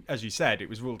as you said, it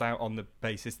was ruled out on the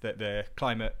basis that the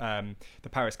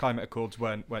Paris Climate Accords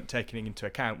weren't taken into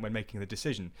account when making the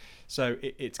decision. So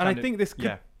it's kind and I think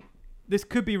this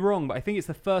could be wrong, but I think it's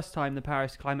the first time the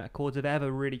Paris Climate Accords have ever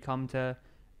really come to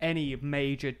any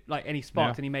major,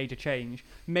 any major change.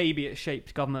 Maybe it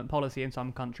shaped government policy in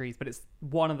some countries, but it's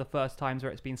one of the first times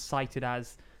where it's been cited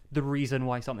as the reason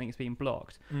why something is being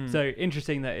blocked. So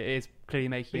interesting that it is clearly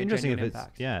making a genuine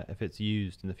impact. If it's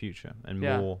used in the future and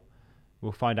more,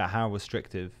 we'll find out how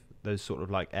restrictive those sort of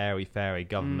like airy-fairy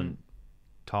government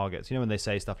targets. When they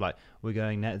say stuff like we're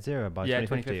going net zero by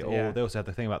 2050, or they also have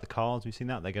the thing about the cars. We've seen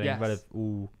that they're getting rid of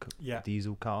all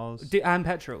diesel cars and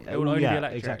petrol. It will only be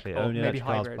electric, exactly. or only maybe electric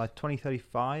cars hybrid by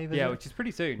 2035. Which is pretty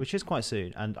soon. Which is quite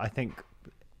soon. And I think,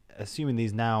 assuming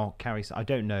these now carry, I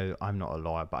don't know. I'm not a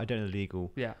lawyer, but I don't know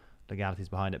legal legalities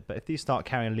behind it. But if these start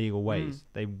carrying legal ways,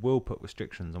 they will put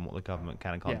restrictions on what the government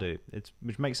can and can't do.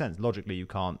 Which makes sense. Logically, you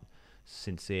can't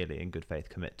sincerely, in good faith,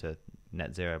 commit to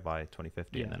net zero by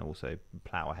 2050 and then also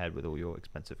plow ahead with all your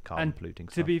expensive carbon polluting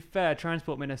stuff. To be fair,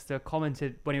 Transport Minister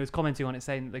commented when he was commenting on it,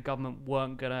 saying that the government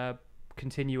weren't going to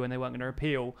continue and they weren't going to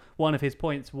repeal. One of his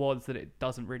points was that it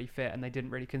doesn't really fit and they didn't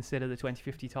really consider the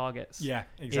 2050 targets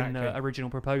in the original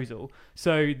proposal.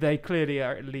 So they clearly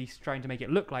are at least trying to make it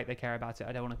look like they care about it.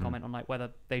 I don't want to comment on like whether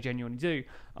they genuinely do,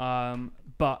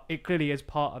 but it clearly is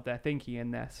part of their thinking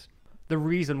in this. The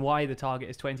reason why the target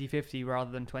is 2050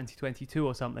 rather than 2022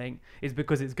 or something is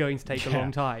because it's going to take a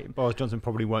long time. Boris Johnson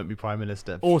probably won't be Prime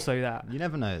Minister. Also that. You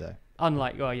never know, though.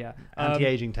 Unlike,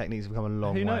 anti-aging techniques have come a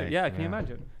long way. Who knows? Yeah, can you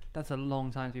imagine? That's a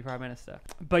long time to be Prime Minister.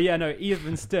 But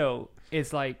even still,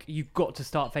 it's like you've got to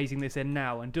start phasing this in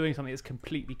now, and doing something that's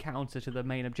completely counter to the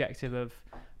main objective of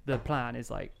the plan is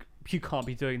like, you can't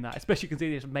be doing that, especially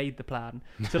considering it's made the plan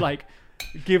to like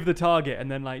give the target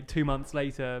and then like 2 months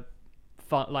later,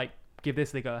 give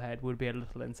this the go-ahead would be a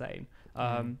little insane.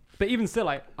 But even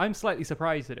still, I'm slightly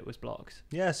surprised that it was blocked.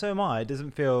 Yeah, so am I. It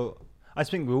doesn't feel... I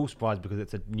think we're all surprised because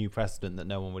it's a new precedent that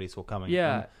no one really saw coming.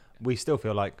 Yeah. And we still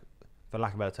feel like, for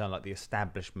lack of a better term, like the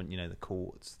establishment, the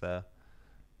courts, the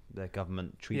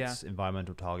government treats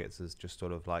environmental targets as just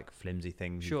sort of like flimsy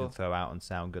things you can throw out and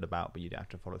sound good about, but you don't have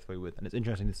to follow through with. And it's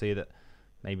interesting to see that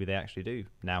maybe they actually do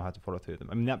now have to follow through with them.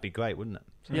 I mean, that'd be great, wouldn't it?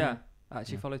 So,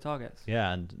 actually follow targets.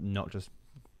 Yeah, and not just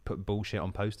put bullshit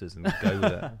on posters and go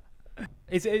with it.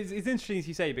 It's interesting as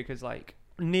you say, because like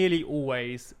nearly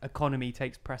always economy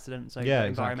takes precedence over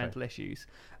environmental issues,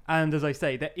 and as I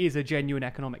say, there is a genuine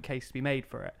economic case to be made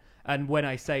for it. And when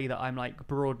I say that I'm like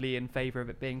broadly in favour of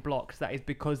it being blocked, that is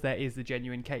because there is a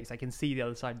genuine case. I can see the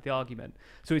other side of the argument.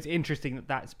 So it's interesting that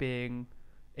that's being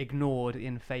ignored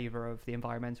in favour of the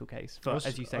environmental case. But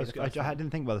as you say, I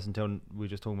didn't think about this until we were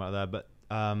just talking about it there, but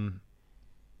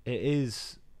it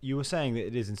is... You were saying that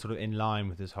it is in line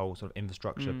with this whole sort of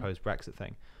infrastructure post-Brexit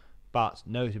thing, but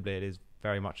notably it is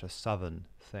very much a southern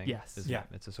thing. Yes,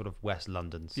 It's a sort of West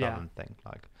London southern thing.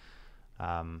 Like,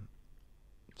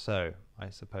 So I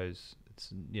suppose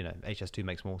it's HS2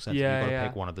 makes more sense. Yeah, You've got to yeah.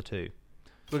 pick one of the two.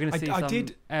 We're going to see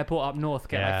some airport up north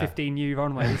get like 15 new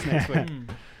runways next week.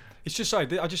 It's just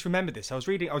sorry. I just remembered this. I was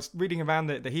reading around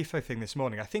the Heathrow thing this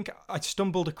morning. I think I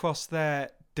stumbled across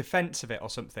their defence of it or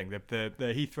something. The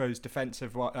Heathrow's defence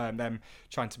of them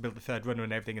trying to build the third runway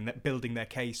and everything, and building their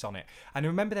case on it. And I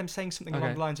remember them saying something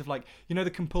along the lines of like, the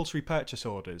compulsory purchase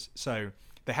orders. So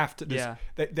they have to.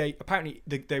 They apparently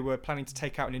they were planning to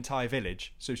take out an entire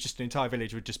village. So it's just an entire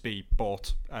village would just be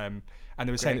bought. And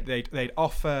they were saying that they'd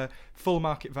offer full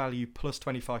market value plus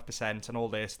 25% and all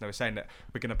this. And they were saying that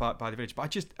we're going to buy the village.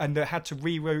 But and they had to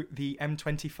reroute the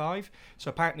M25. So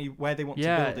apparently where they want to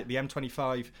build it, the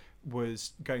M25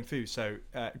 was going through. So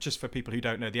just for people who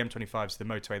don't know, the M25 is the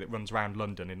motorway that runs around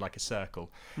London in like a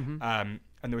circle. And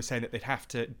they were saying that they'd have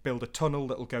to build a tunnel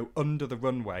that will go under the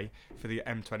runway for the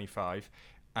M25.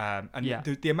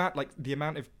 The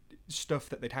amount of stuff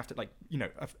that they'd have to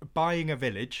buying a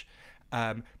village,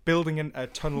 building a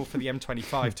tunnel for the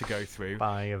M25 to go through.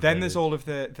 Then there's all of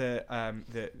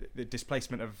the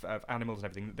displacement of animals and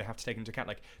everything that they have to take into account.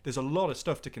 Like there's a lot of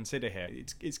stuff to consider here.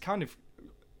 It's kind of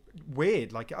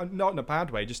weird, like not in a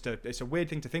bad way. It's a weird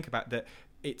thing to think about that.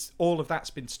 It's all of that's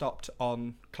been stopped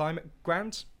on climate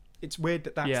grounds. It's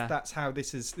weird that's how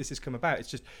this has come about. It's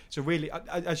just so really,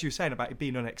 as you were saying about it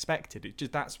being unexpected.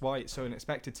 That's why it's so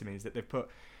unexpected to me is that they've put.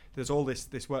 There's all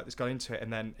this work that's gone into it,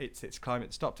 and then it's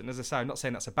climate stopped. And as I say, I'm not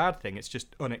saying that's a bad thing. It's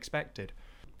just unexpected.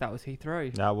 That was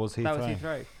Heathrow.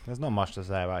 There's not much to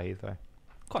say about Heathrow.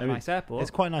 Quite a nice airport.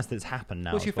 It's quite nice that it's happened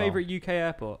now. What's your favourite UK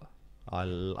airport?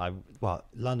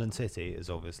 London City is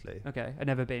obviously. Okay, I've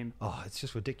never been. Oh, it's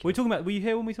just ridiculous. Were you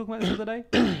here when we talked about this the other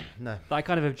day? No. I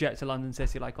kind of object to London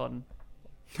City on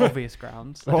obvious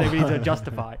grounds. I don't need to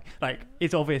justify.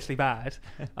 It's obviously bad.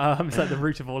 It's like the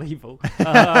root of all evil.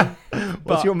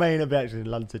 What's your main objection in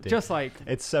London City? Just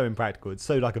it's so impractical. It's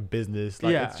so like a business.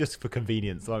 It's just for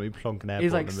convenience. We plonk an airport.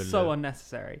 It's in the middle so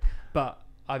unnecessary. But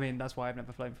I mean, that's why I've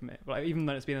never flown from it. Even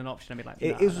though it's been an option, I'd be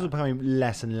it is becoming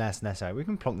less and less necessary. We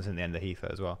can plonk this in the end of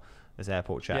Heathrow as well. This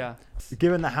airport chat. Yeah.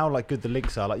 Given that how good the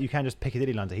links are, you can just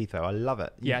Piccadilly line to Heathrow. I love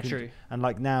it. True. And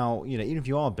now, even if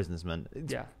you are a businessman,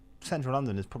 Central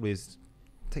London is probably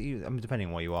depending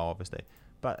on where you are, obviously,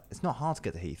 but it's not hard to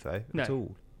get to Heathrow at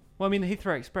all. Well, I mean, the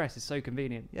Heathrow Express is so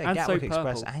convenient. Yeah, and Gatwick so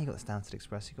Express, and you got the Stansted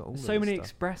Express. You got all so many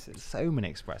expresses. So many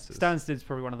expresses. Stansted's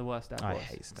probably one of the worst airports. I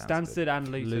hate Stansted. And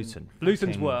Luton.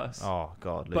 Luton's worse. Oh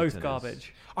God, Luton both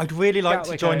garbage. I'd really like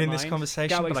to join in this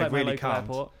conversation, but I really can't.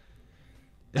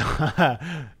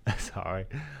 Sorry.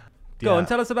 Go on,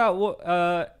 tell us about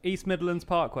what East Midlands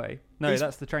Parkway. No,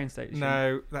 that's the train station.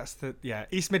 No, that's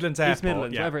East Midlands Airport. East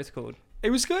Midlands, whatever it's called. It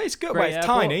was good. It's good. It's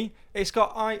tiny. It's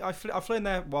got. I've flown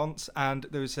there once, and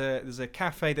there's a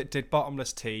cafe that did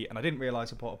bottomless tea, and I didn't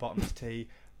realise I bought a bottomless tea,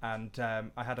 and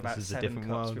I had about 7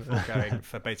 cups before going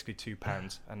for basically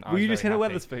 £2. And were you just in a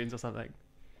Wetherspoons or something?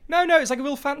 No, it's like a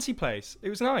real fancy place. It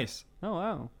was nice. Oh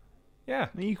wow. Yeah.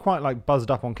 You quite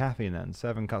buzzed up on caffeine then.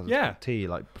 7 cups of tea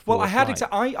before. Well, I had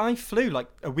I flew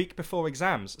a week before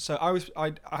exams, so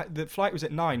the flight was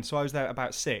at 9, so I was there at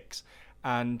about 6.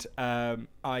 And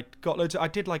I got loads. I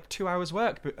did 2 hours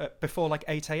work before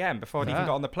 8 a.m. before I'd even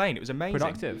got on the plane. It was amazing.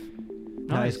 Productive.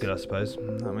 That is good, I suppose.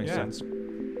 That makes sense.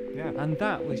 Yeah. And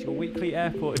that was your weekly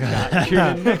airport chat.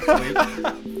 Tune in next week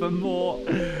for more.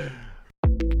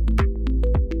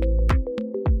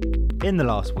 In the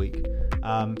last week,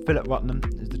 Philip Rutnam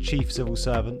is the chief civil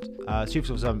servant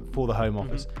for the Home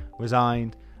Office,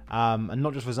 resigned. And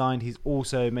not just resigned, he's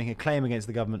also making a claim against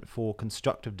the government for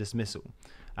constructive dismissal.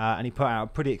 And he put out a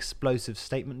pretty explosive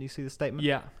statement. Do you see the statement?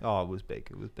 Yeah. Oh, it was big.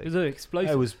 It was big. Was it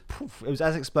explosive? It was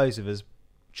as explosive as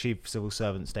chief civil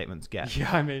servant statements get.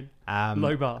 Yeah, I mean,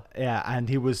 low bar. Yeah, and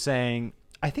he was saying,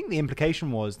 I think the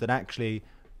implication was that actually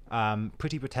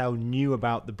Priti Patel knew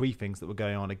about the briefings that were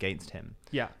going on against him.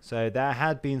 Yeah. So there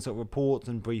had been sort of reports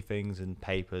and briefings and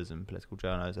papers and political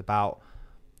journals about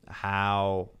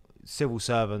how civil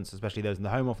servants, especially those in the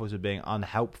Home Office, were being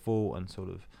unhelpful and sort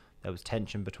of there was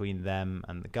tension between them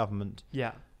and the government.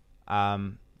 Yeah.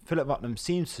 Philip Rutnam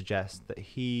seems to suggest that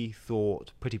he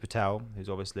thought Priti Patel, who's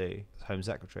obviously Home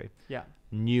Secretary,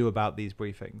 knew about these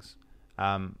briefings.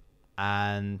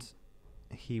 And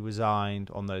he resigned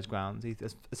on those grounds.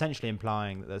 He's essentially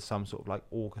implying that there's some sort of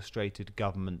orchestrated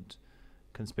government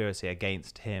conspiracy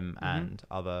against him and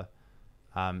other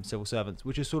civil servants,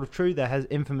 which is sort of true. There has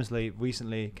infamously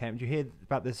recently came. Did you hear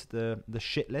about this? The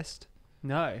shit list.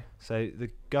 No. So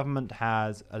the government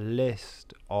has a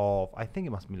list of, I think it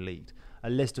must have been leaked,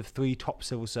 a list of 3 top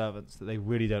civil servants that they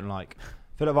really don't like.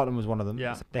 Philip Rutnam was one of them.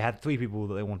 Yeah. They had 3 people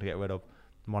that they want to get rid of.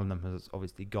 One of them has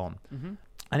obviously gone.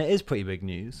 And it is pretty big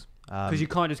news. Because you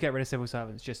can't just get rid of civil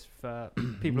servants, just for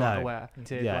people aren't aware.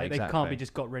 They can't be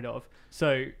just got rid of.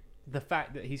 So the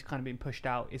fact that he's kind of been pushed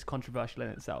out is controversial in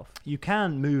itself. You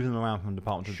can move them around from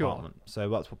department to department. So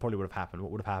that's what probably would have happened.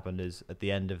 What would have happened is at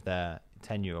the end of their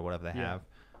tenure or whatever they have,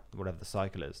 whatever the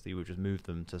cycle is, you would just move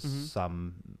them to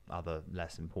some other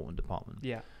less important department.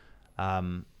 Yeah.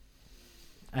 And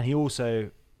he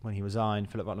also, when he resigned,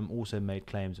 Philip Rutland also made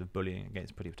claims of bullying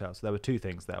against Priti Patel. So there were two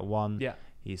things there. One,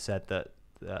 he said that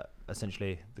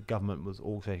essentially the government was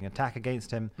also taking an attack against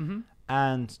him,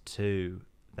 and two,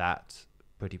 that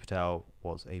Priti Patel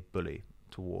was a bully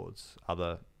towards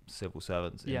other civil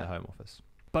servants in the Home Office.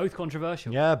 Both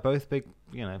controversial. Yeah, both big,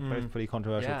 both pretty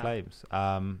controversial claims.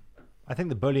 I think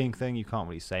the bullying thing, you can't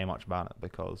really say much about it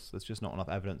because there's just not enough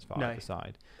evidence for either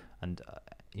side. And,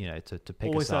 to pick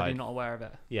Always a side... certainly not aware of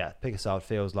it. Yeah, pick a side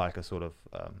feels like a sort of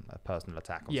a personal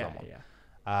attack on someone.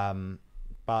 Yeah.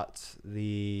 But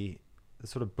the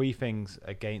sort of briefings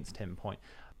against him point...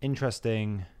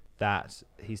 Interesting that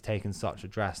he's taken such a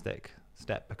drastic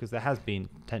step because there has been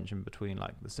tension between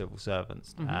like the civil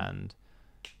servants and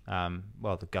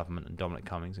the government and Dominic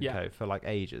Cummings and co for like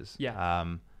ages.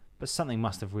 But something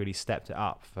must have really stepped it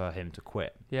up for him to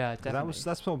quit. Yeah, definitely.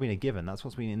 That's sort of been a given. That's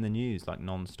what's been in the news like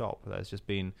non-stop. There's just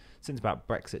been, since about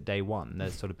Brexit day one,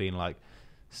 there's sort of been like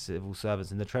civil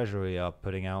servants in the Treasury are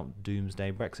putting out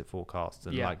doomsday Brexit forecasts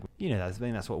and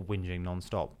that's sort of whinging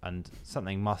non-stop, and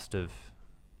something must have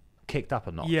kicked up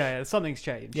a notch. Yeah, something's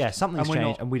changed. Yeah, something's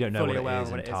changed, and we don't know what it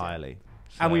is entirely.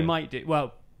 And we might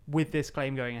do with this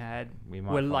claim going ahead.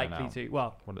 We're likely to.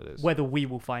 Well, what it is. Whether we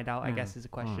will find out, I guess, is a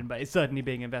question. But it's certainly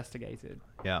being investigated.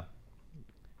 Yeah,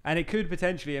 and it could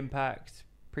potentially impact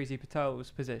Priti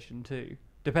Patel's position too,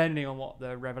 depending on what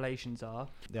the revelations are.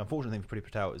 The unfortunate thing for Priti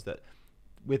Patel is that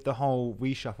with the whole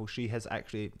reshuffle, she has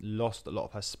actually lost a lot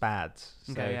of her SPADs.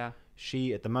 So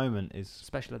she, at the moment, is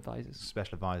special advisors.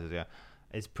 Yeah.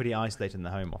 Is pretty isolated in the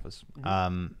Home Office,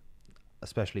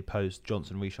 especially post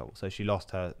Johnson reshuffle. So she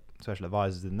lost her special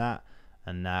advisors in that,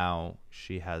 and now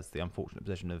she has the unfortunate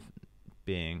position of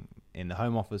being in the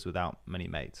Home Office without many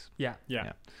mates. Yeah.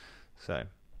 So,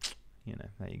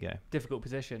 there you go. Difficult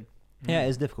position. Yeah,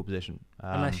 it's a difficult position.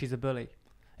 Unless she's a bully.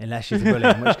 In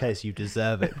which case you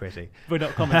deserve it, Priti. We're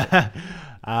not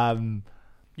commenting.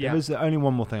 There's only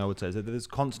one more thing I would say is that there's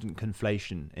constant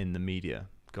conflation in the media.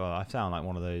 God, I sound like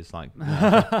one of those, like,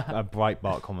 a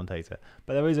Breitbart commentator.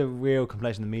 But there is a real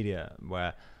conflation in the media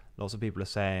where lots of people are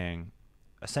saying,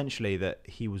 essentially, that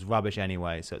he was rubbish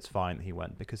anyway, so it's fine that he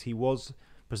went. Because he was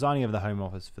presiding over the Home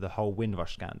Office for the whole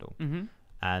Windrush scandal.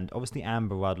 And obviously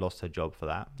Amber Rudd lost her job for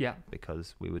that. Yeah.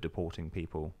 Because we were deporting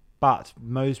people. But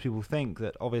most people think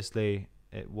that, obviously,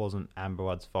 it wasn't Amber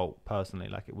Rudd's fault personally.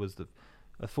 Like, it was the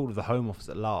fault of the Home Office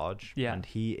at large. Yeah. And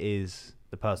he is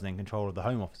the person in control of the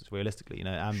Home Office, realistically.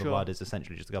 Amber Rudd is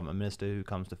essentially just a government minister who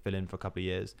comes to fill in for a couple of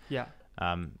years. Yeah.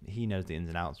 He knows the ins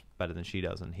and outs better than she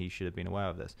does, and he should have been aware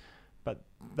of this. But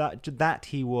that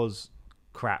he was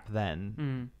crap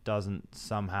then doesn't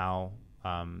somehow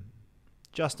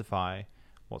justify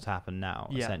what's happened now,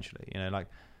 essentially.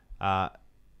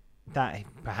 That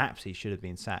perhaps he should have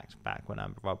been sacked back when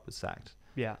Amber Rudd was sacked.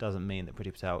 Yeah. Doesn't mean that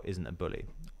Priti Patel isn't a bully,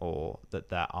 or that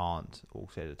there aren't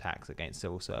also attacks against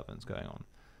civil servants going on.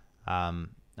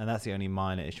 And that's the only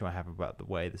minor issue I have about the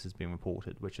way this has been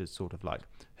reported, which is sort of like,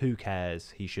 who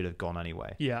cares? He should have gone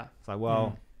anyway. Yeah. It's like,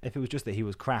 well, if it was just that he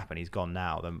was crap and he's gone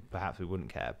now, then perhaps we wouldn't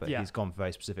care. But he's gone for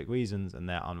very specific reasons, and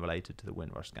they're unrelated to the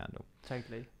Windrush scandal.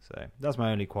 Totally. So that's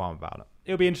my only qualm about it.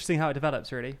 It'll be interesting how it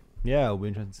develops, really. Yeah, it'll be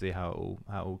interesting to see how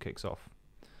it all kicks off.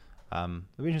 It'll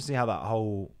be interesting to see how that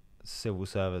whole civil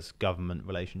service government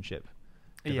relationship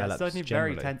develops. Yeah, it's certainly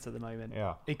very tense at the moment.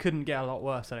 Yeah. It couldn't get a lot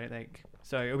worse, I don't think.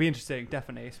 So it'll be interesting,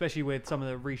 definitely, especially with some of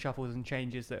the reshuffles and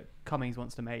changes that Cummings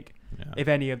wants to make. Yeah. If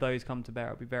any of those come to bear,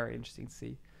 it'll be very interesting to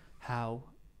see how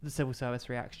the civil service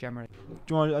reacts generally.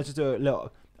 Do you want to just do a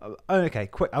little... okay,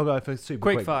 quick. I'll go for super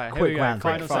quick fire. Quick rant.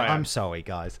 I'm sorry,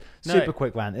 guys. Super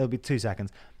quick rant. It'll be 2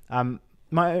 seconds.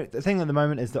 The thing at the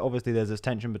moment is that obviously there's this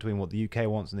tension between what the UK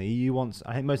wants and the EU wants.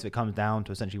 I think most of it comes down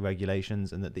to essentially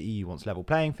regulations, and that the EU wants level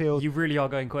playing field. You really are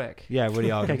going quick. Yeah, really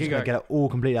are. Okay, I'm just going to get it all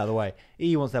completely out of the way.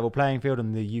 EU wants level playing field,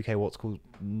 and the UK what's called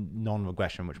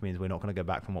non-regression, which means we're not going to go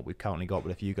back from what we've currently got,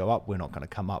 but if you go up, we're not going to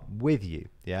come up with you.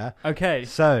 Yeah? Okay.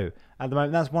 So, at the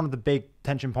moment, that's one of the big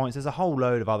tension points. There's a whole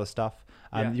load of other stuff.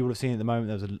 You would have seen at the moment,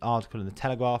 there was an article in the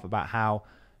Telegraph about how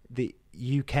the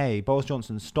UK, Boris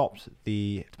Johnson stopped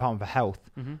the Department for Health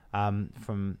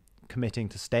from committing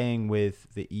to staying with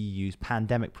the EU's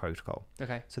pandemic protocol.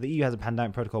 Okay. So the EU has a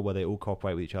pandemic protocol where they all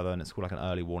cooperate with each other, and it's called like an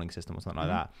early warning system or something like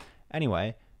that.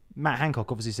 Anyway, Matt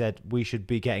Hancock obviously said we should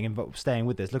be getting involved, staying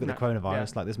with this. Look at the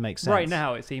coronavirus. Like, this makes sense. Right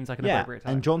now, it seems like an appropriate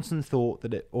time. And Johnson thought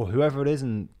that it, or whoever it is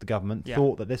in the government,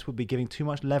 thought that this would be giving too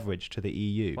much leverage to the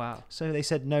EU. Wow. So they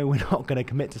said, no, we're not going to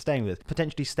commit to staying with this.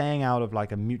 Potentially staying out of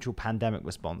like a mutual pandemic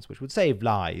response, which would save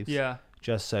lives. Yeah.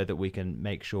 Just so that we can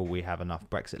make sure we have enough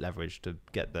Brexit leverage to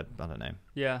get the, I don't know.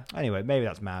 Yeah. Anyway, maybe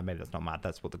that's mad, maybe that's not mad.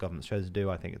 That's what the government's chosen to do.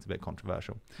 I think it's a bit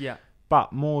controversial. Yeah.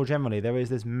 But more generally, there is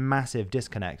this massive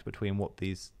disconnect between what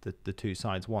the two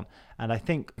sides want. And I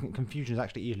think confusion is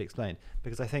actually easily explained,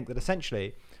 because I think that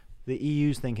essentially the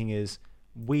EU's thinking is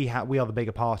we are the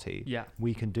bigger party. Yeah.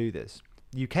 We can do this.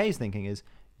 The UK's thinking is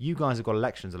you guys have got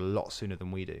elections a lot sooner than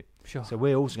we do. Sure. So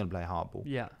we're also going to play hardball.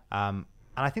 Yeah. And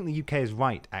I think the UK is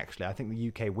right, actually. I think the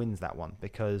UK wins that one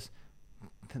because,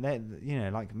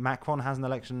 like Macron has an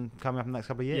election coming up in the next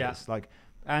couple of years. Yeah.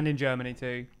 And in Germany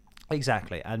too.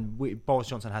 Exactly, and Boris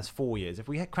Johnson has 4 years. If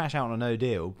we crash out on a no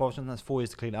deal, Boris Johnson has 4 years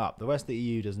to clean it up. The rest of the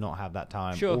EU does not have that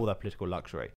time or that political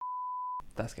luxury.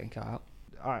 That's getting cut out.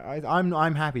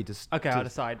 I'm happy to. Okay, I'll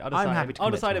decide. I'm happy to.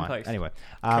 I'll decide in mine. post. Anyway,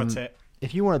 Cut it.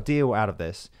 If you want a deal out of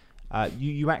this,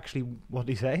 you actually, what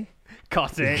did he say?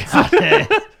 Cut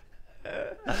it.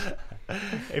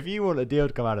 If you want a deal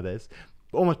to come out of this,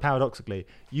 almost paradoxically,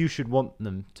 you should want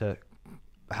them to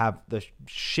have the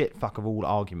shit fuck of all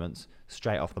arguments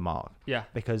straight off the mark. Yeah.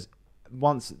 Because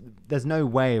there's no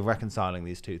way of reconciling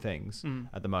these two things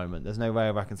at the moment. There's no way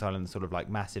of reconciling the sort of like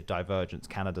massive divergence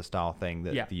Canada style thing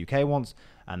that the UK wants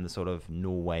and the sort of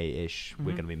Norway-ish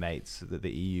we're going to be mates that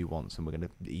the EU wants, and we're going to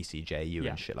ECJU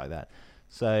and shit like that.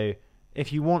 So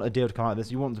if you want a deal to come out of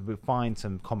this, you want to find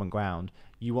some common ground.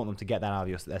 You want them to get that out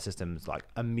of their systems like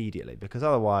immediately, because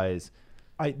otherwise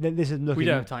this is looking... We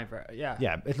don't have time for it. Yeah.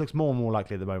 Yeah, it looks more and more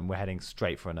likely at the moment we're heading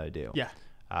straight for a no deal. Yeah.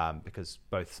 Because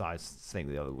both sides think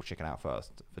the other will chicken out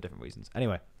first for different reasons.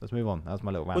 Anyway, let's move on. That was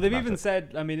my little rant. Well, they've even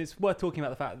said, I mean, it's worth talking about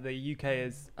the fact that the UK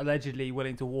is allegedly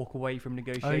willing to walk away from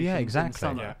negotiations in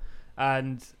summer. Yeah.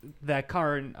 And their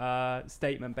current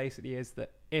statement basically is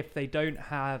that if they don't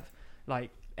have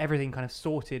like everything kind of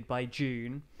sorted by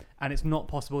June, and it's not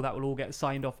possible that will all get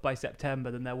signed off by September,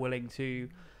 then they're willing to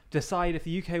decide if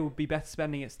the UK would be better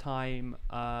spending its time.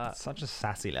 It's such a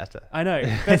sassy letter. I know.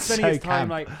 Better spending its time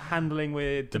like handling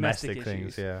with domestic issues.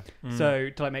 things. Yeah. So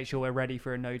to like make sure we're ready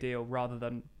for a no deal rather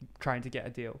than trying to get a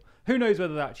deal. Who knows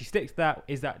whether that actually sticks to that?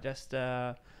 Is that just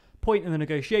a point in the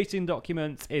negotiating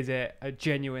documents? Is it a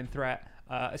genuine threat?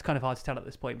 It's kind of hard to tell at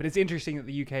this point. But it's interesting that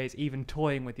the UK is even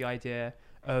toying with the idea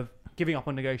of giving up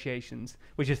on negotiations,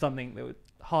 which is something that was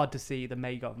hard to see the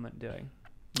May government doing.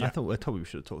 Yeah. I thought we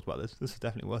should have talked about this. This is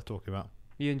definitely worth talking about.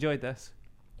 You enjoyed this?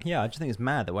 Yeah, I just think it's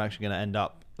mad that we're actually going to end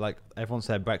up, like everyone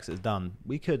said Brexit is done.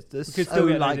 It's still so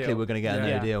get likely we're going to get a no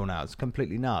Yeah. deal now. It's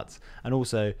completely nuts. And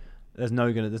also, there's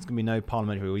going to be no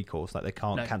parliamentary recourse. Like they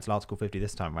can't cancel Article 50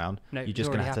 this time round. No, you're just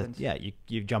going to have happened. to,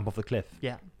 you jump off the cliff.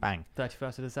 Yeah. Bang.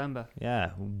 31st of December.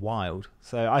 Yeah, wild.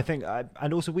 So I think,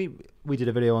 and also we did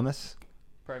a video on this.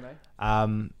 Promo.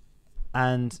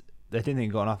 And I didn't think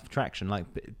it got enough traction. Like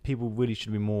people really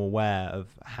should be more aware of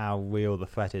how real the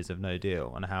threat is of no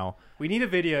deal and how we need a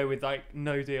video with like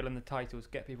no deal in the titles,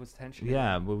 get people's attention.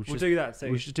 Yeah, we'll do that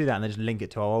soon. We should do that and then just link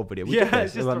it to our old video.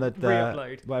 It's just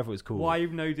re-upload. Whatever it's called. Why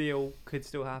no deal could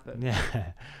still happen.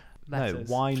 Yeah. Letters.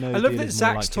 No, why no I deal love that is more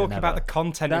Zach's likely talking than about ever. the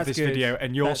content of this video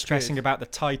and you're stressing about the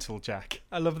title, Jack.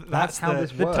 I love that. That's how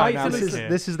this works. title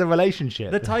This is the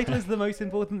relationship. The title is the most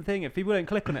important thing. If people don't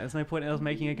click on it, there's no point in us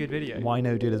making a good video. Why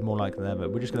no deal is more likely than ever.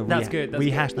 We're just going to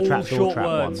rehash the all trapdoor short trap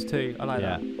words one. too. I like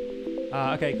that.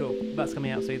 Okay, cool. That's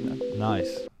coming out soon then.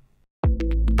 Nice.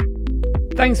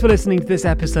 Thanks for listening to this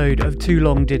episode of Too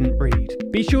Long Didn't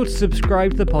Read. Be sure to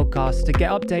subscribe to the podcast to get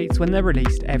updates when they're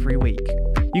released every week.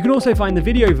 You can also find the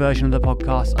video version of the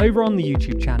podcast over on the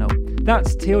YouTube channel.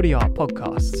 That's TLDR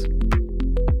Podcasts.